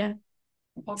 memória.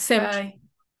 ok. Sempre.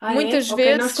 Ah, é? Muitas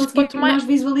Ok, nós vezes, conseguimos, nós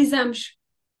visualizamos.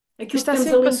 aquilo que está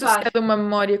estamos a sempre limpar. associado a uma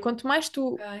memória. Quando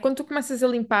tu começas a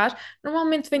limpar,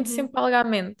 normalmente vem-te Uhum. sempre algo à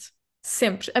mente.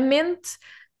 Sempre. A mente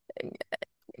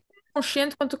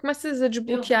consciente, quando tu começas a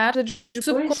Eu, desbloquear, o pois,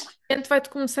 subconsciente vai-te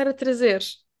começar a trazer.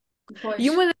 E pois,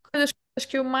 uma das coisas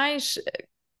que eu mais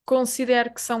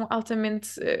considero que são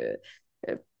altamente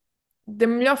da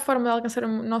melhor forma de alcançar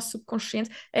o nosso subconsciente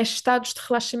é estados de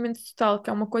relaxamento total, que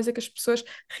é uma coisa que as pessoas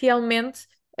realmente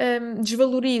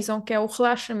desvalorizam, que é o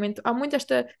relaxamento. Há muito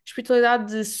esta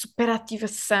espiritualidade de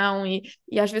superativação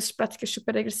e às vezes práticas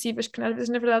super agressivas que às vezes,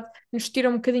 na verdade, nos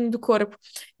tiram um bocadinho do corpo.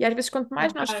 E às vezes, quanto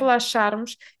mais ok, nós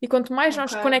relaxarmos e quanto mais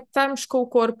nós ok. conectarmos com o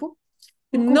corpo,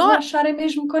 Porque o nós relaxar é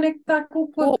mesmo conectar com o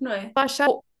corpo, não é? relaxar,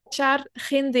 deixar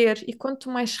render. E quanto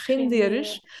mais Render.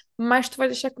 renderes, mais tu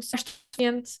vais deixar que o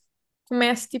subconsciente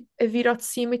comece tipo, a vir ao de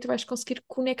cima e tu vais conseguir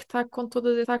conectar com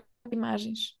todas as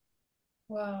imagens.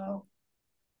 Uau,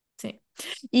 Sim.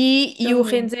 E o tão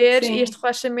lindo. render e este Sim,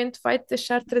 relaxamento vai-te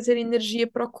deixar trazer energia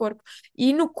para o corpo.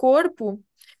 E no corpo,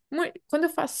 quando eu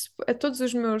faço a todos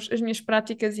as minhas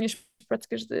práticas e as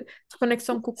práticas de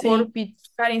conexão com o corpo sim, e de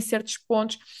tocar em certos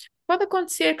pontos, pode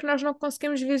acontecer que nós não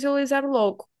conseguimos visualizar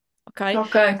logo, ok?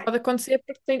 ok, Pode acontecer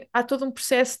porque há todo um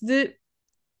processo de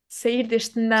sair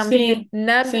deste sim,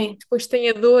 numb, sim, depois tem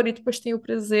a dor e depois tem o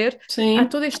prazer. Há sim.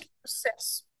 todo este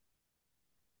processo.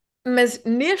 Mas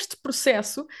neste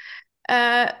processo,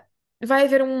 vai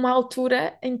haver uma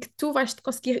altura em que tu vais te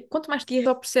conseguir, quanto mais te guias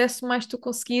ao processo, mais tu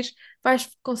conseguires, vais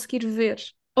conseguir ver.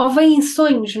 Ou vem em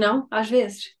sonhos, não? Às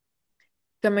vezes.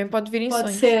 Também pode vir em Pode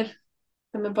sonhos. ser.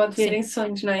 Também pode vir Sim, em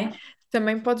sonhos, não é?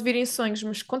 também pode vir em sonhos,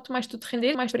 mas quanto mais tu te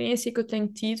renderes, mais experiência que eu tenho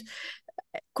tido,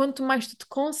 quanto mais tu te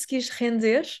conseguires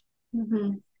render,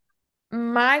 Uhum.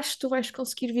 mais tu vais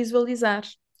conseguir visualizar.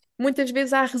 Muitas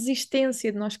vezes há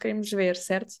resistência de nós queremos ver,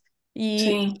 certo?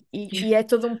 E, Sim. e é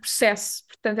todo um processo,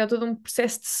 portanto, é todo um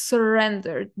processo de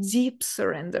surrender, deep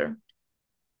surrender.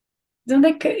 De onde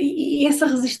é que, e essa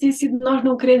resistência de nós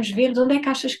não queremos ver, de onde é que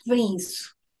achas que vem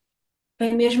isso?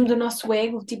 Vem mesmo do nosso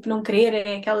ego, tipo, não querer,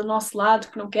 é aquele nosso lado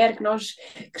que não quer que nós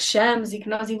cresçamos e que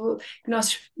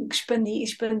nós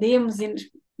expandemos e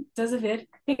estás a ver?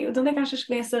 De onde é que achas que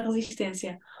vem essa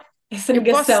resistência? Essa Eu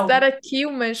posso negação? dar aqui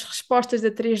umas respostas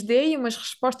da 3D e umas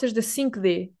respostas da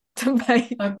 5D também.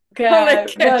 Ok, Qual é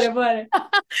que bora, queres? bora.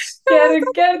 Eu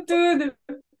vou Quero tudo,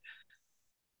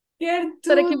 quero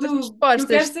dar aqui umas tudo. Eu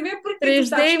quero respostas saber porque tu 3D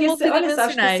sabes e que esse, olha,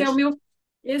 sabes que multidimensionais.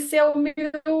 esse é o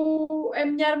meu, a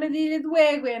minha armadilha do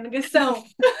ego, é a negação.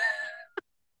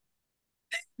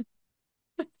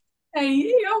 É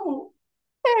eu.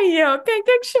 Ei, eu, quem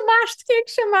é que chamaste? Quem é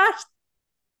que chamaste?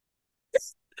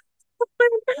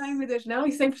 Ai, meu Deus, não,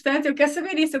 isso é importante, eu quero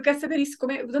saber isso, eu quero saber isso.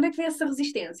 De onde é que vem essa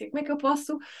resistência? Como é que eu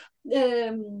posso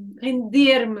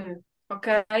render-me,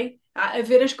 ok? A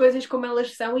ver as coisas como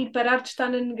elas são e parar de estar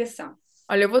na negação.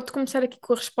 Olha, eu vou-te começar aqui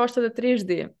com a resposta da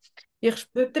 3D. E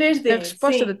De a 3D,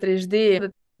 resposta da sim, 3D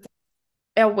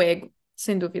é o ego,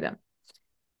 sem dúvida.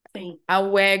 sim, Há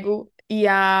o ego e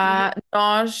há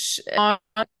nós,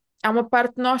 há uma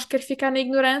parte de nós que quer ficar na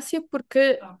ignorância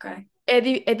porque ok, é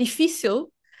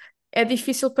difícil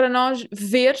para nós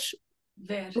ver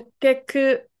ver, o que é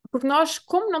que. Porque nós,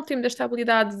 como não temos esta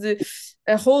habilidade de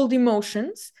hold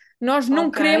emotions, nós não ok,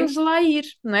 queremos lá ir,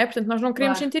 não é? Portanto, nós não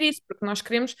queremos claro, sentir isso, porque nós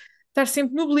queremos estar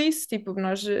sempre no bliss, tipo,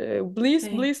 nós, bliss, sim,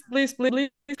 bliss, bliss, bliss, bliss.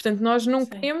 Portanto, nós não sim,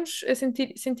 queremos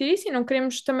sentir isso e não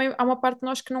queremos também. Há uma parte de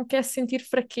nós que não quer sentir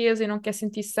fraqueza e não quer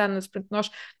sentir sadness, portanto, nós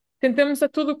tentamos a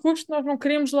todo custo, nós não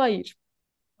queremos lá ir.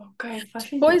 ok, faz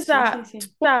sentido, sim, sim, sim.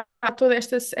 Depois há toda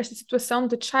esta situação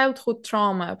de childhood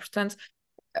trauma, portanto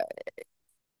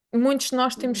muitos de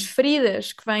nós temos Uhum.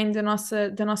 feridas que vêm da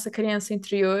nossa criança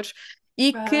interior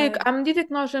e que, Ok, à medida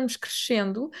que nós vamos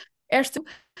crescendo, estas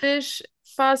feridas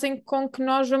fazem com que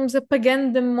nós vamos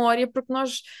apagando da memória, porque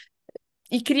nós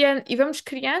e vamos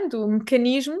criando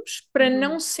mecanismos para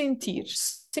não uhum. sentir,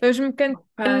 os mecanismos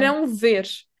para Ok, não ver.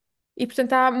 E,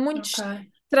 portanto, há ok, muitos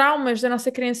traumas da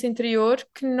nossa criança interior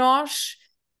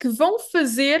que vão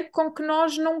fazer com que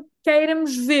nós não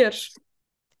queiramos ver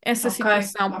essa ok,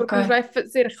 situação, ok, porque nos vai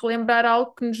fazer relembrar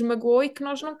algo que nos magoou e que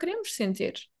nós não queremos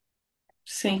sentir,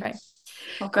 sim, ok?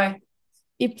 ok,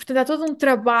 E portanto há todo um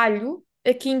trabalho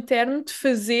aqui interno de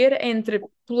fazer entre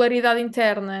polaridade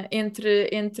interna,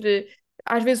 entre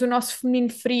às vezes o nosso feminino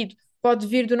ferido pode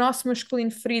vir do nosso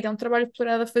masculino ferido, é um trabalho de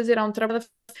polaridade a fazer, há um trabalho de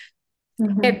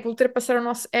uhum. ego, ultrapassar o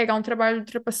nosso ego, há um trabalho de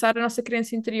ultrapassar a nossa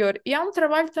criança interior e há um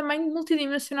trabalho também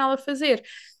multidimensional a fazer.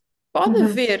 Pode Uhum.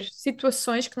 haver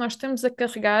situações que nós estamos a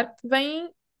carregar que vêm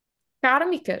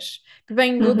kármicas, que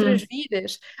vêm de outras Uhum.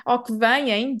 vidas, ou que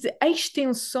vêm de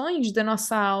extensões da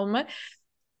nossa alma,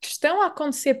 que estão a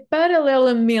acontecer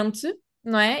paralelamente,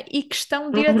 não é? E que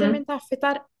estão Uhum. diretamente a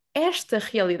afetar esta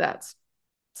realidade.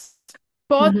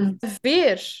 Pode Uhum.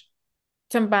 haver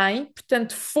também,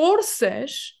 portanto,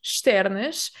 forças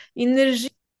externas, energias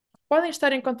que podem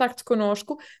estar em contacto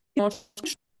connosco e nós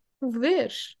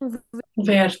ver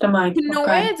Ver também, que ok.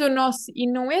 não é do nosso e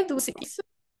não é do isso,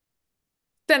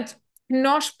 portanto, que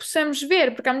nós possamos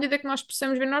ver, porque à medida que nós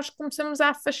possamos ver, nós começamos a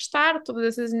afastar todas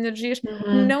essas energias que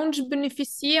Uhum. não nos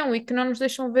beneficiam e que não nos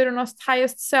deixam ver o nosso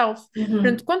highest self. Uhum.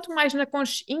 Portanto, quanto mais na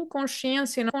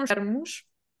inconsciência nós estivermos,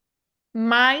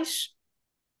 mais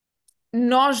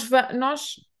nós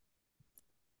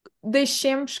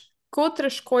deixemos que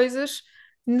outras coisas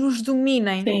nos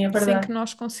dominem Sim, é sem que verdade.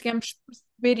 nós consigamos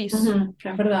perceber isso, Uhum.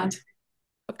 É verdade.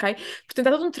 ok? Portanto,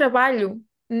 há todo um trabalho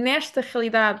nesta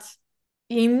realidade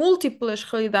e em múltiplas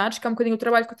realidades, que é um bocadinho o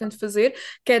trabalho que eu tento fazer,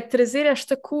 que é trazer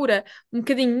esta cura um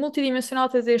bocadinho multidimensional,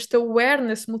 trazer esta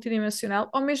awareness multidimensional,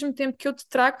 ao mesmo tempo que eu te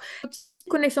trago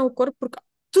conexão com o corpo, porque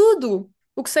tudo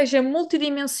o que seja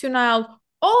multidimensional,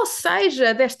 ou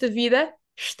seja, desta vida,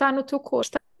 está no teu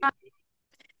corpo.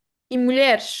 E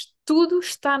mulheres, tudo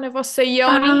está na vossa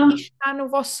yoni e Ah, está no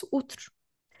vosso útero.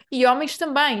 E homens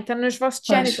também, está nos vossos pois.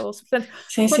 genitals. Portanto,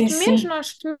 Sim, sim, quanto menos sim.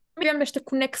 nós tivermos esta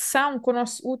conexão com o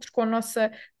nosso útero, com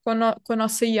a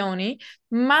nossa yoni,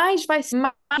 mais vai ser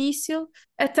mais difícil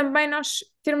a também nós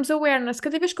termos awareness.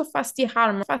 Cada vez que eu faço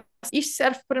Dharma, isto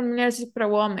serve para mulheres e para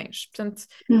homens. Portanto,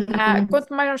 Uhum.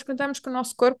 quanto mais nós contamos com o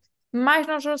nosso corpo, mais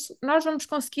nós vamos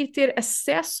conseguir ter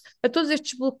acesso a todos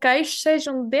estes bloqueios,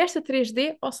 sejam desta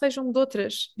 3D ou sejam de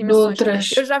outras De dimensões. outras.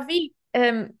 Eu já vi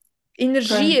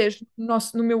Ok. energias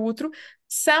no meu útero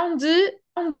são de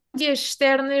energias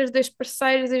externas das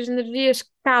parceiras, das energias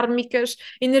kármicas,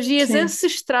 energias Sim.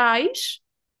 ancestrais,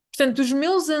 portanto, dos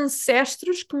meus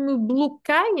ancestros que me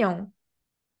bloqueiam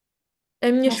a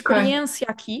minha Ok. experiência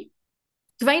aqui,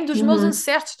 que vêm dos meus Uhum.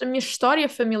 ancestros, da minha história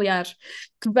familiar,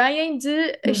 que vêm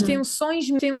de Uhum. extensões.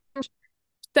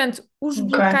 Portanto, os Ok.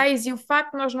 bloqueios e o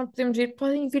facto de nós não podemos ir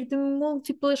podem vir de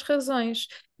múltiplas razões.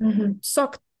 Uhum. Só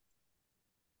que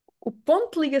o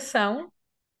ponto de ligação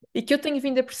e que eu tenho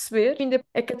vindo a perceber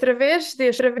é que através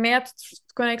destes métodos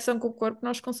de conexão com o corpo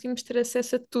nós conseguimos ter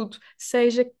acesso a tudo,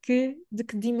 seja de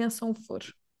que dimensão for.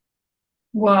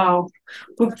 Uau!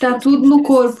 Porque Nós está tudo conseguimos no ter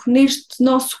acesso. corpo, neste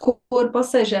nosso corpo, ou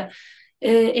seja,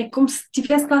 é como se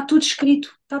tivesse lá tudo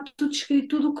escrito, está tudo escrito,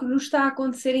 tudo o que nos está a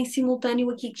acontecer em simultâneo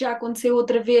aqui, que já aconteceu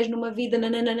outra vez numa vida,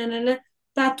 nananana,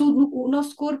 está tudo, o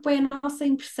nosso corpo é a nossa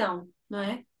impressão, não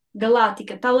é?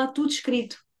 Galáctica, está lá tudo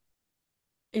escrito.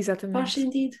 Faz Exatamente.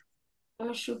 sentido,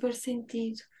 faz super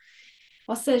sentido.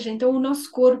 Ou seja, então o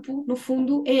nosso corpo, no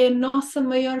fundo, é a nossa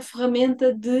maior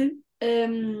ferramenta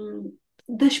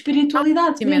da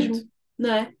espiritualidade Conhecimento. mesmo,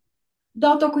 não é? De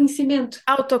autoconhecimento.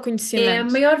 É a Autoconhecimento.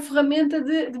 maior ferramenta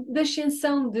de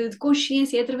ascensão, de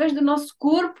consciência, é através do nosso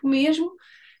corpo mesmo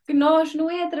que nós, não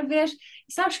é através.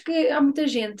 Sabes que há muita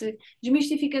gente,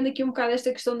 desmistificando aqui um bocado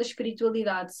esta questão da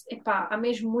espiritualidade, epá, há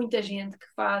mesmo muita gente que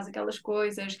faz aquelas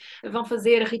coisas, vão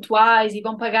fazer rituais e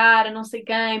vão pagar a não sei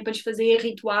quem para lhes fazer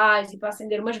rituais e para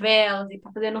acender umas velas e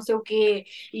para fazer não sei o quê,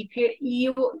 e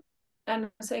eu. Ah,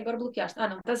 não sei, agora bloqueaste. Ah,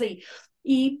 não, estás aí.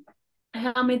 E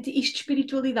realmente isto de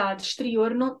espiritualidade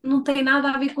exterior não tem nada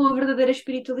a ver com a verdadeira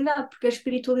espiritualidade, porque a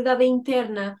espiritualidade é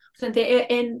interna, portanto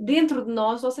é dentro de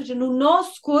nós, ou seja, no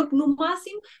nosso corpo, no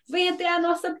máximo vem até à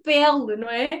nossa pele, não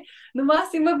é? No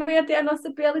máximo vem até à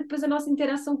nossa pele e depois a nossa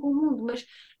interação com o mundo, mas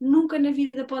nunca na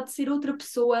vida pode ser outra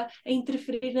pessoa a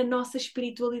interferir na nossa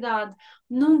espiritualidade,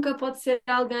 nunca pode ser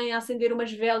alguém a acender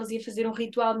umas velas e a fazer um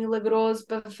ritual milagroso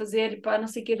para fazer, para não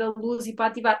sei o que da luz e para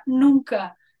ativar,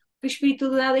 nunca, a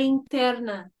espiritualidade é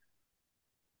interna,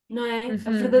 não é?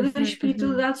 A Uhum, verdadeira uhum, uhum.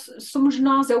 espiritualidade somos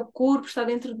nós, é o corpo, está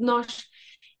dentro de nós.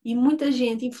 E muita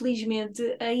gente, infelizmente,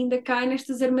 ainda cai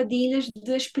nestas armadilhas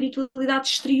da espiritualidade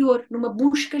exterior, numa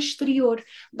busca exterior.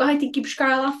 Ai, tem que ir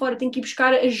buscar lá fora, tem que ir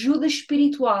buscar ajuda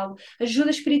espiritual.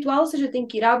 Ajuda espiritual, ou seja, tem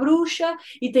que ir à bruxa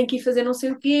e tem que ir fazer não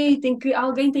sei o quê, e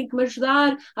alguém tem que me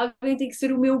ajudar, alguém tem que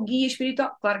ser o meu guia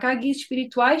espiritual. Claro que há guias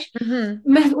espirituais, Uhum.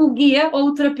 mas o guia ou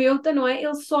o terapeuta, não é?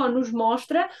 Ele só nos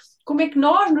mostra como é que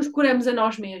nós nos curamos a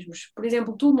nós mesmos. Por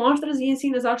exemplo, tu mostras e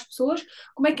ensinas às pessoas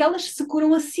como é que elas se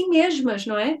curam a si mesmas,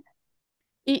 não é?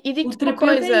 E O digo-te uma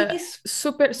terapeuta é coisa isso.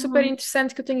 super, super Uhum.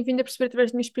 interessante que eu tenho vindo a perceber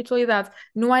através da minha espiritualidade.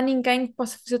 Não há ninguém que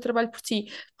possa fazer o trabalho por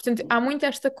ti. Portanto, há muito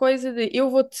esta coisa de eu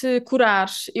vou-te curar,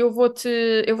 eu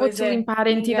Pois vou-te é, limpar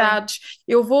ninguém. entidades,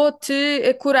 eu vou-te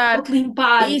curar. Vou-te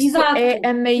limpar, Isso é exato.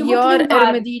 a Eu vou-te maior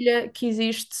limpar. armadilha que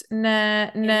existe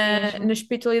É na mesmo,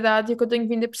 espiritualidade e que eu tenho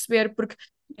vindo a perceber, porque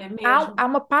é mesmo. há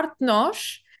uma parte de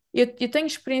nós, eu tenho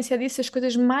experiência disso, as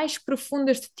coisas mais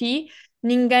profundas de ti,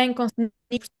 ninguém consegue.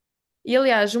 E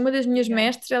aliás, uma das minhas Obrigada.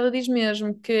 mestres, ela diz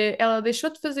mesmo que ela deixou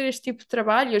de fazer este tipo de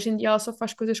trabalho, hoje em dia ela só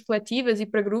faz coisas coletivas e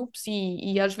para grupos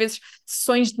e às vezes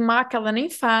sessões de maca ela nem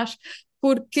faz, Sim.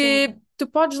 porque tu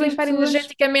podes E as limpar pessoas.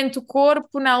 energeticamente o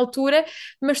corpo na altura,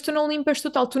 mas tu não limpas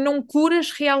total, tu não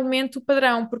curas realmente o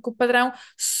padrão, porque o padrão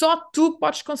só tu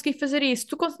podes conseguir fazer isso.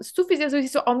 Se tu fizeres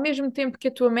isso ao mesmo tempo que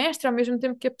a tua mestra, ao mesmo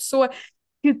tempo que a pessoa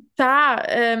que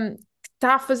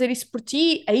está a fazer isso por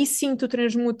ti, aí sim tu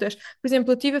transmutas. Por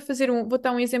exemplo, eu estive a fazer vou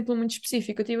dar um exemplo muito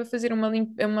específico, eu estive a fazer uma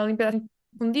limpeza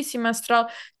profundíssima astral,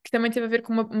 que também teve a ver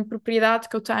com uma propriedade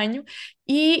que eu tenho,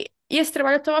 e esse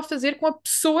trabalho eu estava a fazer com a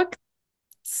pessoa que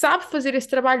sabe fazer esse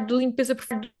trabalho de limpeza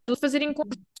profunda, de fazer em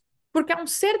conjunto, porque há um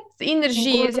certo de Em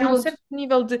energias e há um conjunto. certo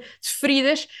nível de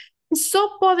feridas que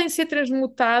só podem ser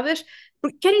transmutadas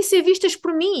porque querem ser vistas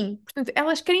por mim. Portanto,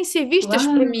 elas querem ser vistas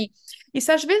por Claro. mim. E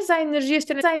se às vezes há energias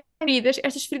feridas,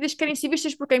 estas feridas querem ser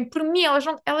vistas por quem? Por mim, elas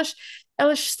não, elas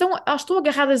estão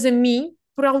agarradas a mim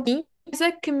por alguém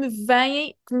coisa que me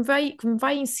vem, que me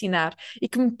vai ensinar e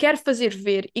que me quer fazer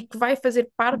ver e que vai fazer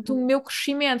parte do Uhum. meu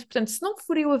crescimento. Portanto, se não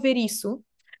for eu a ver isso,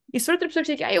 e se for outra pessoa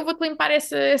que diga, eu vou-te limpar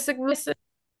essa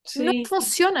não Sim.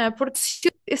 funciona, porque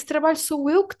esse trabalho sou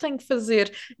eu que tenho que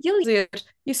fazer. E ele dizer,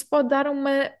 isso pode dar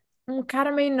um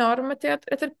karma enorme até a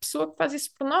outra pessoa que faz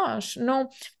isso por nós. Não,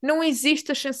 não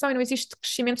existe ascensão e não existe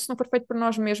crescimento se não for feito por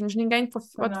nós mesmos. Ninguém Para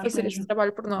pode nós fazer esse mesmos.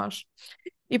 trabalho por nós.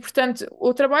 E, portanto,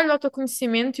 o trabalho do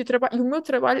autoconhecimento e o meu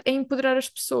trabalho é empoderar as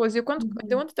pessoas. Ainda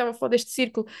Uhum. ontem estava a falar deste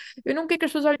círculo, eu não quero que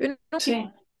as pessoas olhem, eu não quero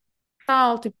Sim,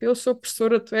 tal, tipo, eu sou a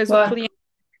professora, tu és o claro, cliente.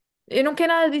 Eu não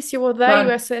quero nada disso, eu odeio claro,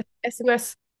 essa.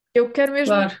 Eu quero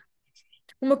mesmo claro,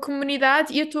 uma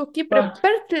comunidade e eu estou aqui para claro,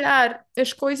 partilhar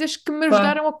as coisas que me claro.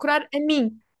 ajudaram a curar a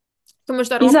mim, que me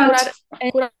ajudaram a Exato.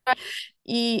 curar.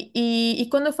 E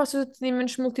quando eu faço os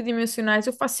atendimentos multidimensionais,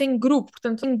 eu faço em grupo,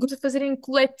 portanto, em grupo, a fazer em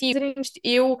coletivo.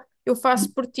 Eu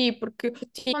faço por ti, porque o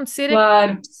que acontecer é que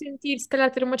Claro. sentir, se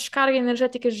calhar ter uma descarga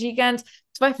energética gigante,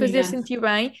 te vai fazer Gigante. sentir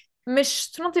bem, mas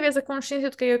se tu não tiveres a consciência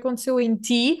do que é que aconteceu em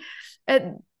ti,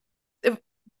 eh,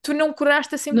 tu não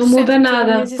curaste a Não 100%, muda tu tinhas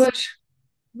nada. isso, Pois,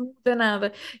 não muda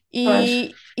nada.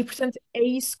 pois. Portanto, é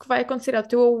isso que vai acontecer, é o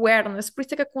teu awareness. Por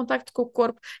isso é que é contacto com o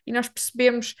corpo e nós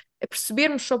percebermos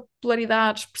sobre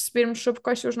polaridades, percebermos sobre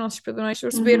quais são os nossos padrões, Uhum,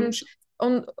 percebermos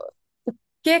onde, o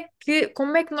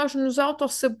como é que nós nos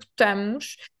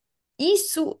autossabotamos.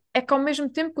 Isso é que ao mesmo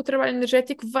tempo que o trabalho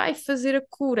energético vai fazer a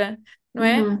cura, não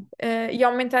é? uhum. E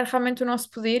aumentar realmente o nosso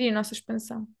poder e a nossa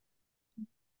expansão.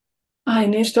 Ai,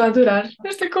 nem estou a adorar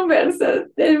esta conversa.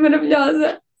 É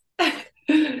maravilhosa.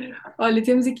 Olha,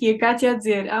 temos aqui a Kátia a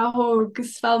dizer: que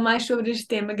se fale mais sobre este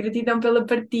tema. Gratidão pela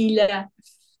partilha.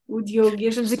 O Diogo e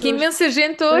as Temos aqui pessoas. imensa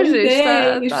gente hoje, Pois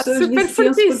é, e as está pessoas super viciam-se porque tem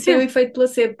o fortíssimo. efeito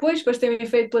placebo. Pois, depois tem o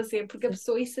efeito placebo, porque a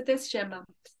pessoa, isso até se chama.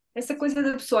 Essa coisa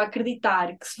da pessoa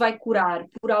acreditar que se vai curar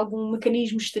por algum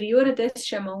mecanismo exterior até se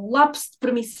chama um lapso de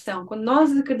permissão. Quando nós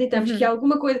acreditamos que há Uhum.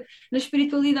 alguma coisa na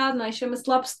espiritualidade, não é? Chama-se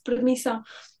lapso de permissão.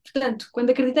 Portanto, quando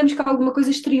acreditamos que há alguma coisa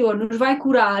exterior nos vai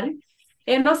curar,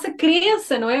 é a nossa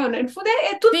crença, não é? No fundo,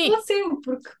 é tudo Sim, placebo,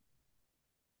 porque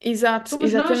exato,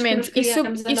 somos nós que nos exatamente.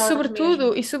 criamos a nós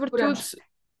mesmos. E sobretudo, Curamos.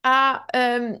 há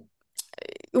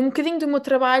um bocadinho do meu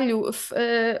trabalho Uhum.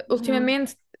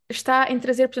 ultimamente está em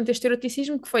trazer, portanto, este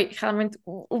eroticismo, que foi realmente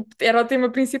era o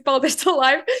tema principal desta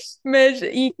live,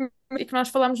 e que nós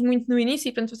falámos muito no início,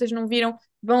 e portanto vocês não viram,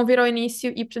 vão ver ao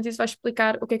início, e portanto isso vai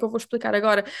explicar o que é que eu vou explicar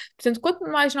agora. Portanto, quanto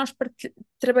mais nós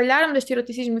trabalharmos este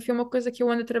eroticismo, e foi uma coisa que eu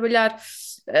ando a trabalhar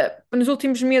nos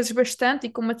últimos meses bastante, e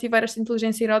como ativar esta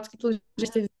inteligência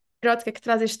erótica que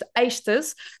traz este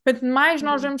êxtase, quanto mais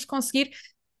nós Uhum. vamos conseguir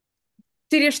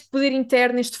ter este poder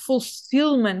interno, este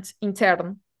fulfillment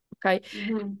interno, ok?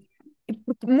 Uhum.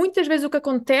 Porque muitas vezes o que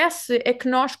acontece é que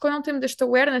nós, quando não temos esta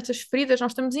awareness, estas feridas,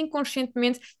 nós estamos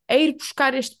inconscientemente a ir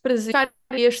buscar este prazer,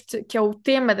 este que é o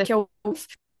tema, que é o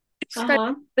buscar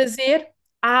Aham. prazer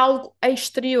a algo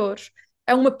exterior,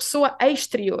 a uma pessoa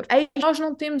exterior. Aí nós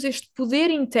não temos este poder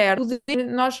interno,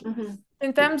 nós Uhum.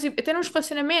 tentamos, até nos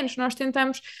relacionamentos, nós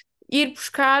tentamos ir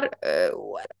buscar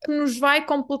o que nos vai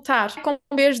completar,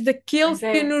 em vez daquele Pois que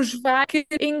é. nos vai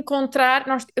encontrar.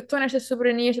 Eu estou nesta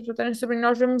soberania, esta pessoa está nesta soberania,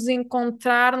 nós vamos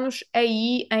encontrar-nos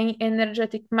aí em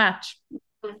energetic match,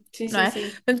 Sim, não sim, é?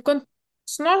 sim. Portanto,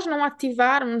 se nós não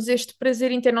ativarmos este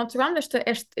prazer interno, não ativarmos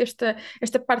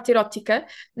esta parte erótica,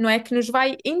 não é? Que nos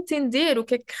vai entender o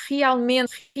que é que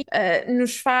realmente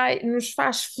nos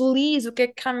faz feliz, o que é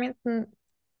que realmente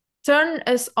turn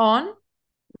us on,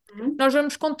 Uhum. nós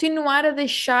vamos continuar a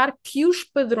deixar que os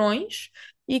padrões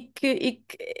e que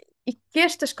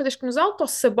estas coisas que nos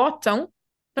autossabotam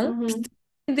Uhum.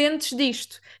 dependentes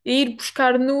disto, e ir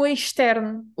buscar no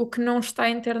externo o que não está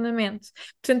internamente.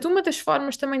 Portanto, uma das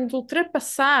formas também de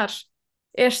ultrapassar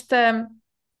esta,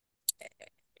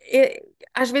 é-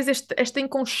 às vezes esta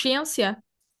inconsciência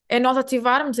é nós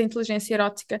ativarmos a inteligência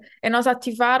erótica, é nós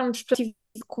ativarmos este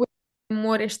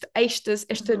amor, este êxtase,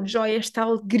 esta Uhum. joia, esta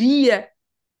alegria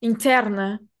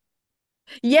interna.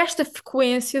 E esta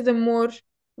frequência de amor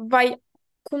vai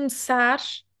começar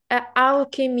a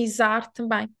alquimizar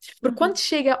também. Porque quando Uhum.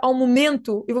 chega ao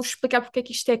momento, eu vou-vos explicar porque é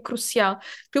que isto é crucial.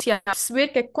 Porque eu perceber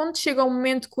que é quando chega ao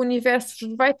momento que o universo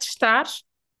vos vai testar,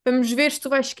 vamos ver se tu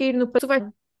vais cair no...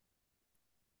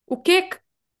 O que é que,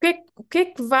 o que é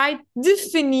que vai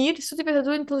definir, se tu tiveres a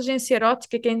tua inteligência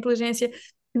erótica, que é a inteligência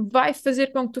que vai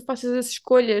fazer com que tu faças as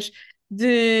escolhas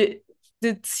de,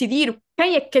 de decidir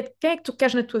quem é que tu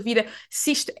queres na tua vida,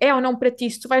 se isto é ou não para ti,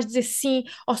 se tu vais dizer sim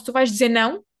ou se tu vais dizer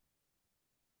não,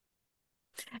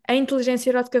 a inteligência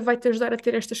erótica vai te ajudar a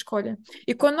ter esta escolha.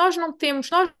 E quando nós não temos,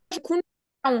 nós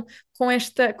conexão com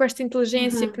esta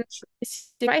inteligência que Uhum. nos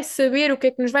vai saber o que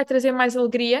é que nos vai trazer mais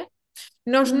alegria,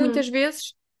 nós Uhum. muitas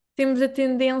vezes temos a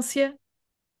tendência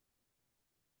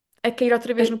a cair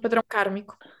outra vez no Ai, padrão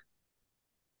kármico.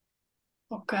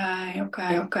 ok, ok,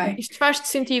 ok. Isto faz-te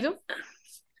sentido?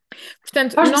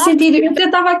 Portanto, Faz-me nós, sentido. Eu até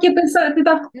estava aqui a pensar,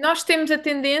 nós temos a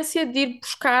tendência de ir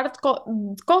buscar de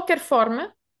qualquer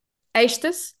forma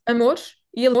êxtase, amor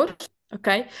e amor,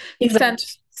 ok? Portanto, exato.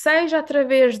 seja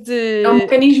através É um de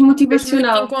mecanismo níveis muito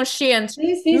motivacional. inconscientes,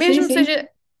 Sim, sim, sim, mesmo sim. seja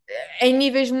em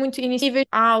níveis muito iniciais,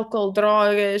 álcool,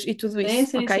 drogas e tudo Sim,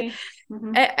 isso, sim, ok? sim.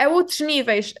 Uhum. A outros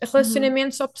níveis, Uhum.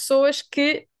 relacionamentos ou pessoas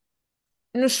que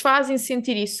nos fazem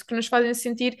sentir isso, que nos fazem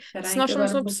sentir, Espera se aí nós que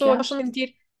somos agora uma pessoa que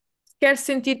bloqueaste. quer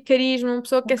sentir carisma, uma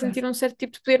pessoa que quer Ok. sentir um certo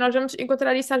tipo de poder, nós vamos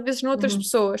encontrar isso às vezes noutras Uhum.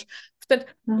 pessoas.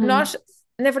 Portanto, Uhum. nós,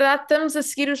 na verdade, estamos a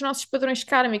seguir os nossos padrões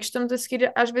kármicos, estamos a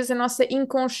seguir às vezes a nossa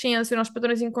inconsciência, os nossos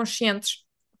padrões inconscientes,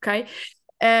 ok? Uh,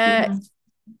 Uhum.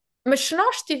 mas se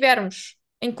nós estivermos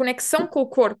em conexão com o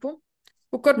corpo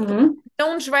Uhum.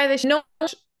 não nos vai deixar, não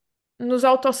nos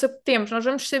autossabotemos, nós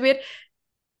vamos saber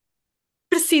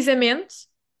precisamente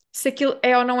se aquilo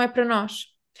é ou não é para nós.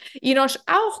 E nós,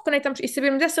 ao reconectarmos e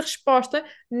sabermos essa resposta,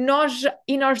 nós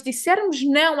dissermos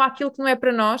não àquilo que não é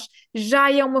para nós,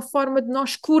 já é uma forma de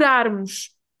nós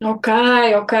curarmos. Ok,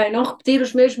 ok. Não repetir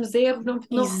os mesmos erros, não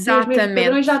repetir os mesmos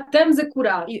padrões, Exatamente. já estamos a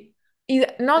curar. E,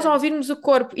 e nós, ao Ok, ouvirmos o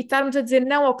corpo e estarmos a dizer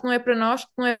não ao que não é para nós,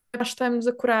 que não é para nós, estamos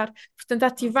a curar. Portanto,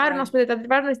 ok. ativar o nosso poder,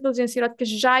 ativar a nossa inteligência erótica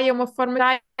já é uma forma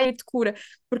de cura.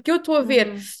 Porque eu Uhum. estou a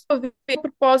ver o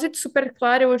propósito super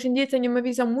claro, eu hoje em dia tenho uma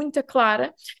visão muito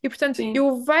clara e, portanto, Sim,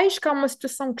 eu vejo que há uma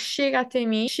situação que chega até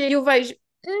mim e eu vejo,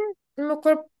 o meu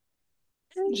corpo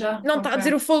já, não está ok. a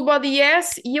dizer o full body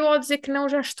yes e eu ao dizer que não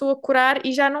já estou a curar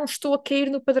e já não estou a cair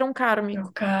no padrão kármico.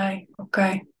 Ok, ok.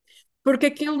 Porque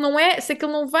aquilo não é, se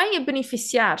aquilo não vem a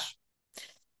beneficiar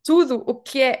tudo o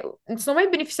que é, se não vem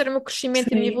beneficiar o meu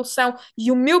crescimento e a minha Sim. evolução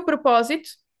e o meu propósito,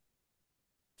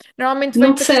 normalmente Não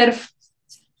vem te para distrair. serve.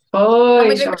 Pois,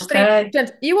 Normalmente vem para ok, distrair.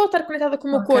 Portanto, eu ao estar conectada com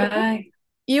o meu ok. corpo,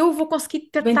 eu vou conseguir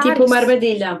Vem detectar tipo uma isso.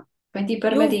 armadilha. Vem tipo Eu,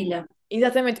 armadilha.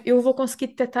 exatamente, eu vou conseguir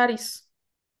detectar isso.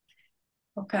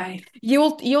 Ok. E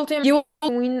ele tem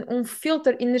um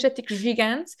filtro energético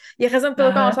gigante, e a razão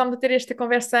pela qual nós Aham. estávamos a ter esta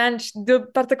conversa antes de eu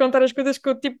estar-te a contar as coisas que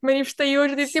eu tipo manifestei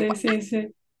hoje, eu digo tipo, Sim, sim,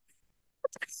 sim.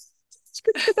 as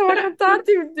coisas que eu estava a contar,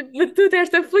 de tudo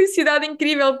esta felicidade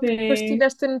incrível, porque depois tive Sim,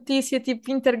 esta notícia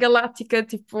tipo intergaláctica,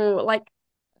 tipo, like,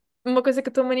 uma coisa que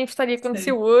eu estou a manifestar e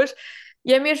aconteceu sim. hoje,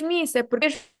 e é mesmo isso, é porque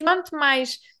quanto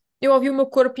mais eu ouvi o meu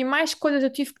corpo e mais coisas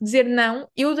eu tive que dizer não,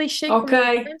 eu deixei que o Ok. meu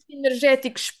campo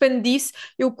energético expandisse,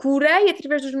 eu curei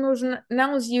através dos meus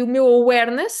nãos e o meu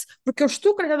awareness, porque eu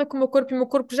estou conectada com o meu corpo e o meu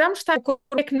corpo já me está o que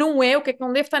é que não é, o que é que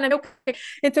não deve estar na meu,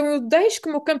 então eu deixo que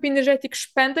o meu campo energético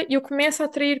expanda e eu começo a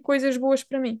atrair coisas boas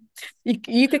para mim.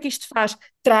 E o que é que isto faz?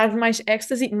 Traz mais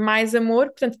êxtase, mais amor,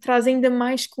 portanto traz ainda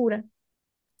mais cura.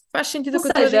 Faz sentido Ou o que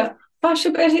eu estou a dizer? seja,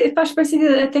 faz parecido,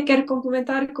 até quero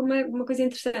complementar com uma coisa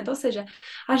interessante. Ou seja,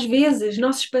 às vezes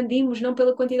nós expandimos não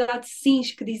pela quantidade de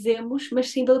sims que dizemos, mas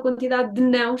sim pela quantidade de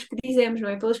nãos que dizemos, não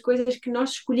é? Pelas coisas que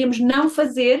nós escolhemos não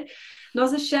fazer,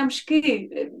 nós achamos que,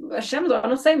 achamos, ou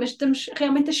não sei, mas estamos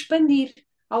realmente a expandir.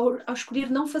 Ao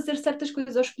escolher não fazer certas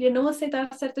coisas, ao escolher não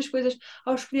aceitar certas coisas,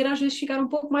 ao escolher às vezes ficar um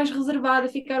pouco mais reservada,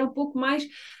 ficar um pouco mais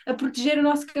a proteger o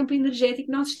nosso campo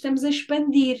energético, nós estamos a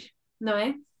expandir, não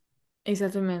é?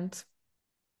 Exatamente.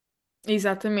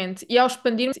 Exatamente. E ao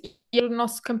expandirmos e o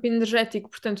nosso campo energético,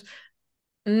 portanto,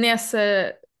 nessa,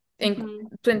 Uhum.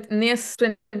 portanto, nesse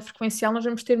plano frequencial, nós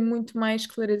vamos ter muito mais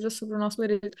clareza sobre o nosso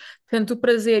clareza. Portanto, o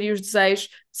prazer e os desejos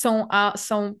são,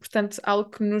 portanto, algo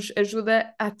que nos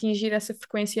ajuda a atingir essa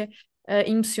frequência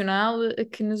emocional,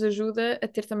 que nos ajuda a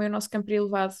ter também o nosso campo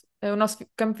elevado, o nosso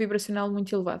campo vibracional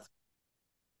muito elevado.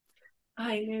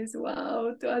 Ai, Inês,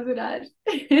 uau, estou a adorar.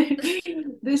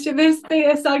 Deixa eu ver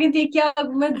se alguém tem aqui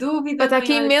alguma Pá, dúvida. está Bem,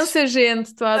 aqui olha, imensa gente,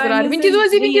 estou a está adorar. imensa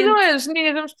 22 e gente. 22,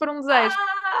 meninas, vamos pôr um desejo.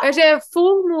 Ah, Hoje é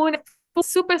full moon, full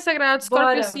super sagrado, Scorpio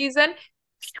bora. season,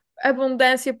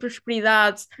 abundância,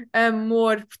 prosperidade,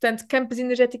 amor, portanto, campos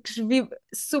energéticos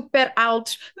super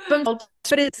altos, vamos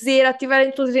prazer, ativar a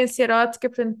inteligência erótica,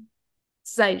 portanto,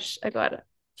 desejos agora.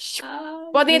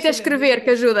 Podem até Deixa escrever, que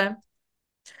ver. ajuda.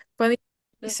 Podem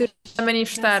isso Deixa a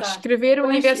manifestar. pensar. Escrever o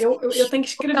Pois, universo eu tenho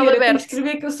que portal escrever, eu tenho que aberto.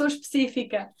 escrever que eu sou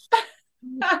específica.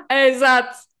 É,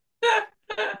 exato.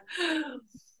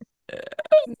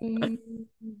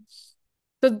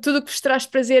 Tudo o que vos traz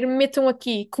prazer, metam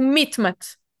aqui. Commitment.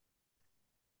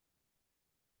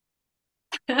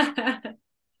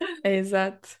 É,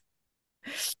 exato.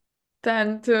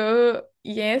 Tanto.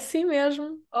 E é assim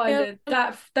mesmo. Olha,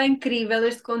 tá incrível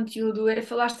este conteúdo.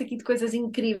 Falaste aqui de coisas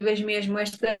incríveis mesmo.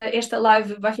 Esta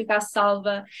live vai ficar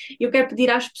salva. Eu quero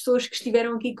pedir às pessoas que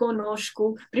estiveram aqui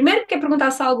connosco. Primeiro, quero perguntar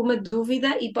se há alguma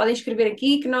dúvida e podem escrever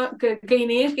aqui, que a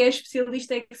Inês, que é a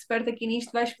especialista expert aqui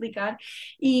nisto, vai explicar.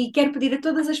 E quero pedir a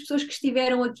todas as pessoas que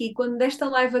estiveram aqui, quando esta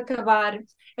live acabar,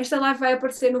 esta live vai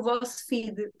aparecer no vosso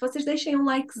feed. Vocês deixem um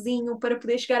likezinho para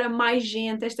poder chegar a mais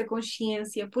gente, esta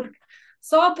consciência, porque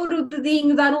só por o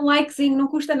dedinho, dar um likezinho, não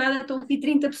custa nada, estão aqui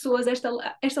 30 pessoas, esta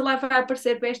live vai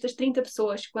aparecer para estas 30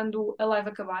 pessoas quando a live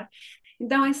acabar.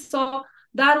 Então é só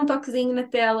dar um toquezinho na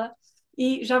tela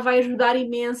e já vai ajudar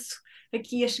imenso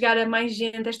aqui a chegar a mais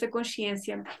gente esta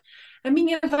consciência. A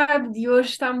minha vibe de hoje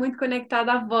está muito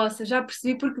conectada à vossa, já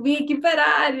percebi porque vim aqui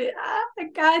parar. A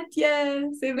Kátia,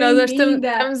 seja Nós hoje bem-vinda.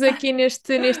 estamos aqui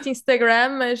neste Instagram,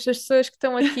 mas as pessoas que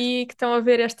estão aqui, que estão a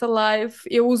ver esta live,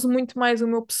 eu uso muito mais o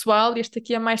meu pessoal, este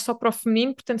aqui é mais só para o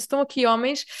feminino, portanto, se estão aqui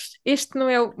homens, este não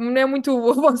é muito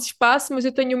o vosso espaço, mas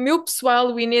eu tenho o meu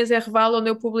pessoal, o Inês R. Val, onde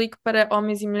eu publico para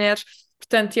homens e mulheres,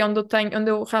 portanto, e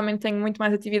onde eu realmente tenho muito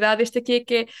mais atividade. Este aqui é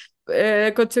que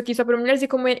aconteceu aqui só para mulheres, e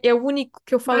como é o único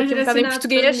que eu falo Mais aqui um bocado em direcionado para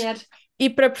português, mulheres. e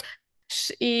para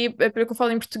para que eu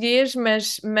falo em português,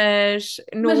 mas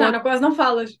no Mas já outro. não, quase não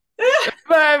falas.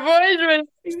 Vai, pois, mas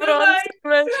Ainda pronto,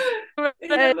 bem, mas,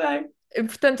 ainda bem.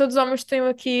 portanto, todos os homens que têm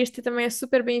aqui, este também é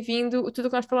super bem-vindo. Tudo o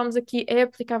que nós falamos aqui é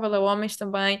aplicável a homens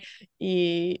também,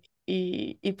 e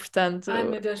portanto, Ai,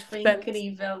 meu Deus, foi portanto,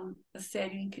 incrível. A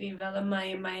sério, incrível.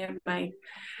 Amei, amei, amei.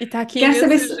 e está aqui Quero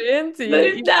saber imensa se. gente,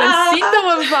 portanto, Ah! sintam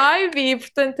a vibe, e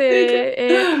portanto,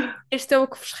 este é o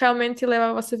que vos realmente eleva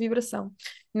a vossa vibração.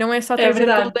 Não é só É trazer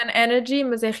verdade. golden energy,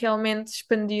 mas é realmente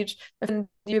expandir a energia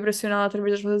vibracional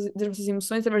através das vossas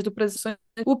emoções, através do prazer.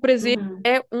 O prazer Uhum,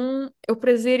 é o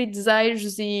prazer e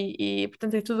desejos,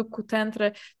 portanto, é tudo que o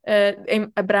Tantra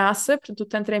abraça. Portanto, o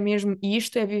Tantra é mesmo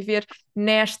isto, é viver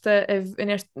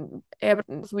é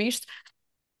tudo isto.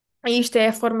 E isto é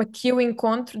a forma que eu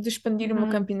encontro de expandir o meu uhum.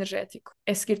 campo energético.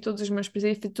 É seguir todos os meus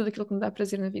prazeres e fazer tudo aquilo que me dá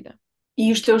prazer na vida.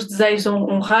 E os teus desejos,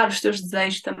 honrar os teus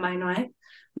desejos também, não é?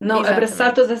 Não, abraçar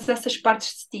Exatamente. todas essas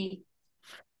partes de ti,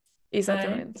 não é?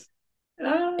 Exatamente.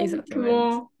 Ai, que Exatamente.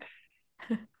 bom.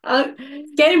 Ah,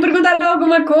 querem perguntar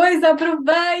alguma coisa?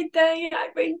 Aproveitem.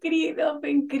 Ai, foi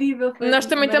Nós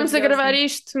também estamos a gravar maravilhoso.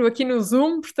 isto aqui no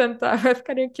Zoom, portanto vai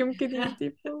ficarem aqui um bocadinho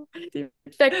tipo,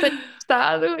 espero que tenham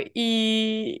gostado,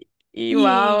 e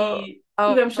uau, E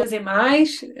vamos fazer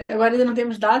mais. Agora ainda não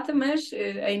temos data, mas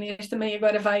a Inês também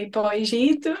agora vai para o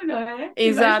Egito, não é?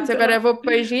 E vais exato. fazer Agora lá. vou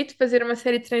para o Egito fazer uma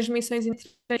série de transmissões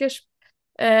energéticas,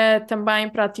 também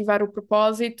para ativar o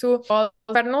propósito,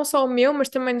 ativar não só o meu, mas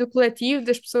também do coletivo,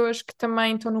 das pessoas que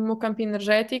também estão no meu campo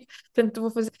energético. Portanto,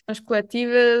 vou fazer as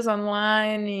coletivas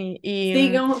online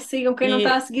Sigam quem não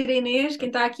está e, a seguir a Inês, quem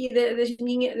está aqui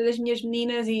das minhas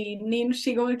meninas e meninos,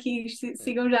 sigam aqui,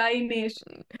 sigam já a Inês.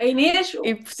 A Inês,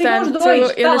 sigam os portanto,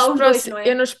 dois, eu está nos, lá os dois, próximos, não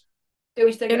eu é? nos Teu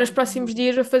Eu nos Instagram. próximos Uhum.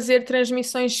 dias vou fazer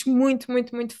transmissões muito,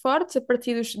 muito, muito fortes a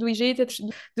partir do Egito,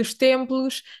 dos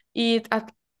templos, e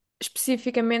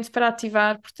especificamente para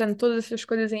ativar, portanto, todas essas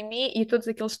coisas em mim e todos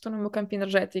aqueles que estão no meu campo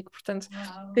energético. Portanto,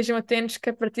 Uau. estejam atentos que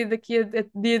a partir daqui a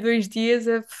dia 2 dias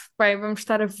vamos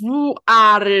estar a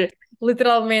voar,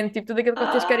 literalmente. Tipo, tudo aquilo que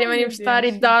vocês querem Ai, meu manifestar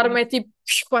e Deus, dar-me é incrível.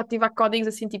 tipo ativar códigos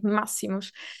assim, tipo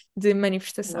máximos de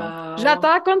manifestação. Já Uau.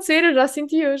 está a acontecer, eu já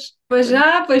senti hoje.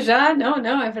 Portanto, Pois já, não,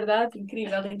 não, é verdade,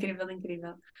 incrível, incrível,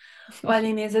 incrível. Olha,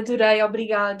 Inês, adorei,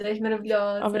 obrigada, és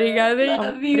maravilhosa. obrigada.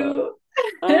 Love you.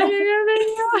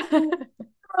 Obrigada.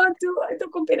 Pronto, estou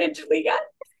com pena de desligar.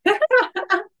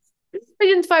 A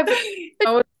gente vai.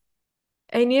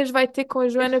 A Inês vai ter com a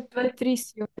Joana Bem,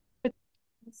 Patrício.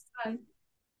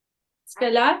 Se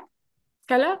calhar, Se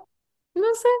calhar?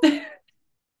 Não sei,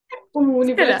 O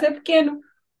se universo é calhar. pequeno,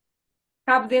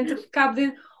 cabe dentro,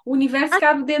 o universo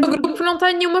cabe O dentro grupo do. não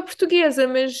tem nenhuma portuguesa,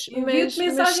 mas, Envio-te mas,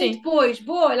 mas mensagem sim. depois.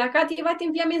 Boa, olha, a Cátia vai te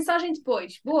enviar mensagem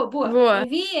depois. Boa, boa. Boa.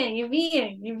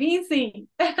 Enviem sim.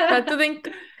 Está tudo em...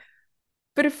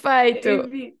 Perfeito.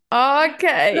 Enviem. Ok.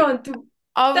 Pronto,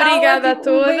 está Obrigada a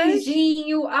ótimo. Um todas.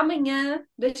 beijinho. Amanhã,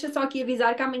 deixa só aqui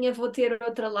avisar que amanhã vou ter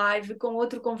outra live com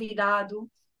outro convidado.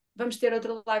 Vamos ter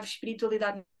outra live de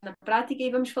espiritualidade na prática e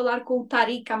vamos falar com o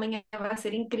Tariq. Amanhã vai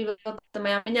ser incrível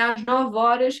também. Amanhã às 9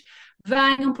 horas.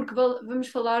 Venham porque vamos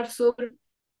falar sobre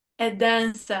a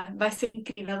dança. Vai ser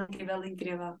incrível, incrível,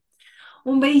 incrível.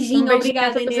 Um Um beijinho, beijinho a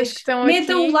obrigada todas as que Inês. estão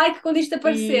Metam o aqui like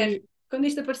e quando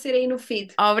isto aparecer aí no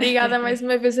feed. obrigada mais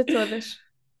uma vez a todas.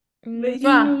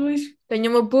 Vá. Beijinhos. Tenha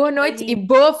uma boa noite e Beijinhos.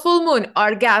 boa full moon,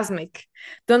 orgasmic.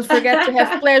 Don't forget to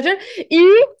have pleasure.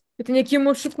 E eu tenho aqui o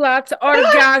meu chocolate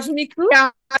orgásmico.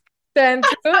 Portanto,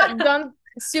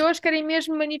 se hoje querem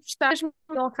mesmo manifestar, mesmo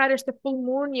honrar esta full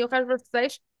moon e honrar os vossos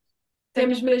desejos, tenham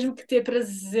Temos mesmo que ter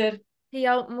prazer.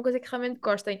 real, uma coisa que realmente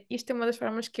gostem. Isto é uma das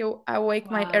formas que eu awake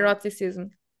my Uau. eroticism.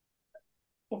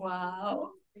 Uau.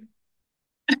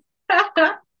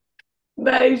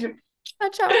 Beijo. Tchau,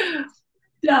 tchau.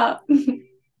 Tchau.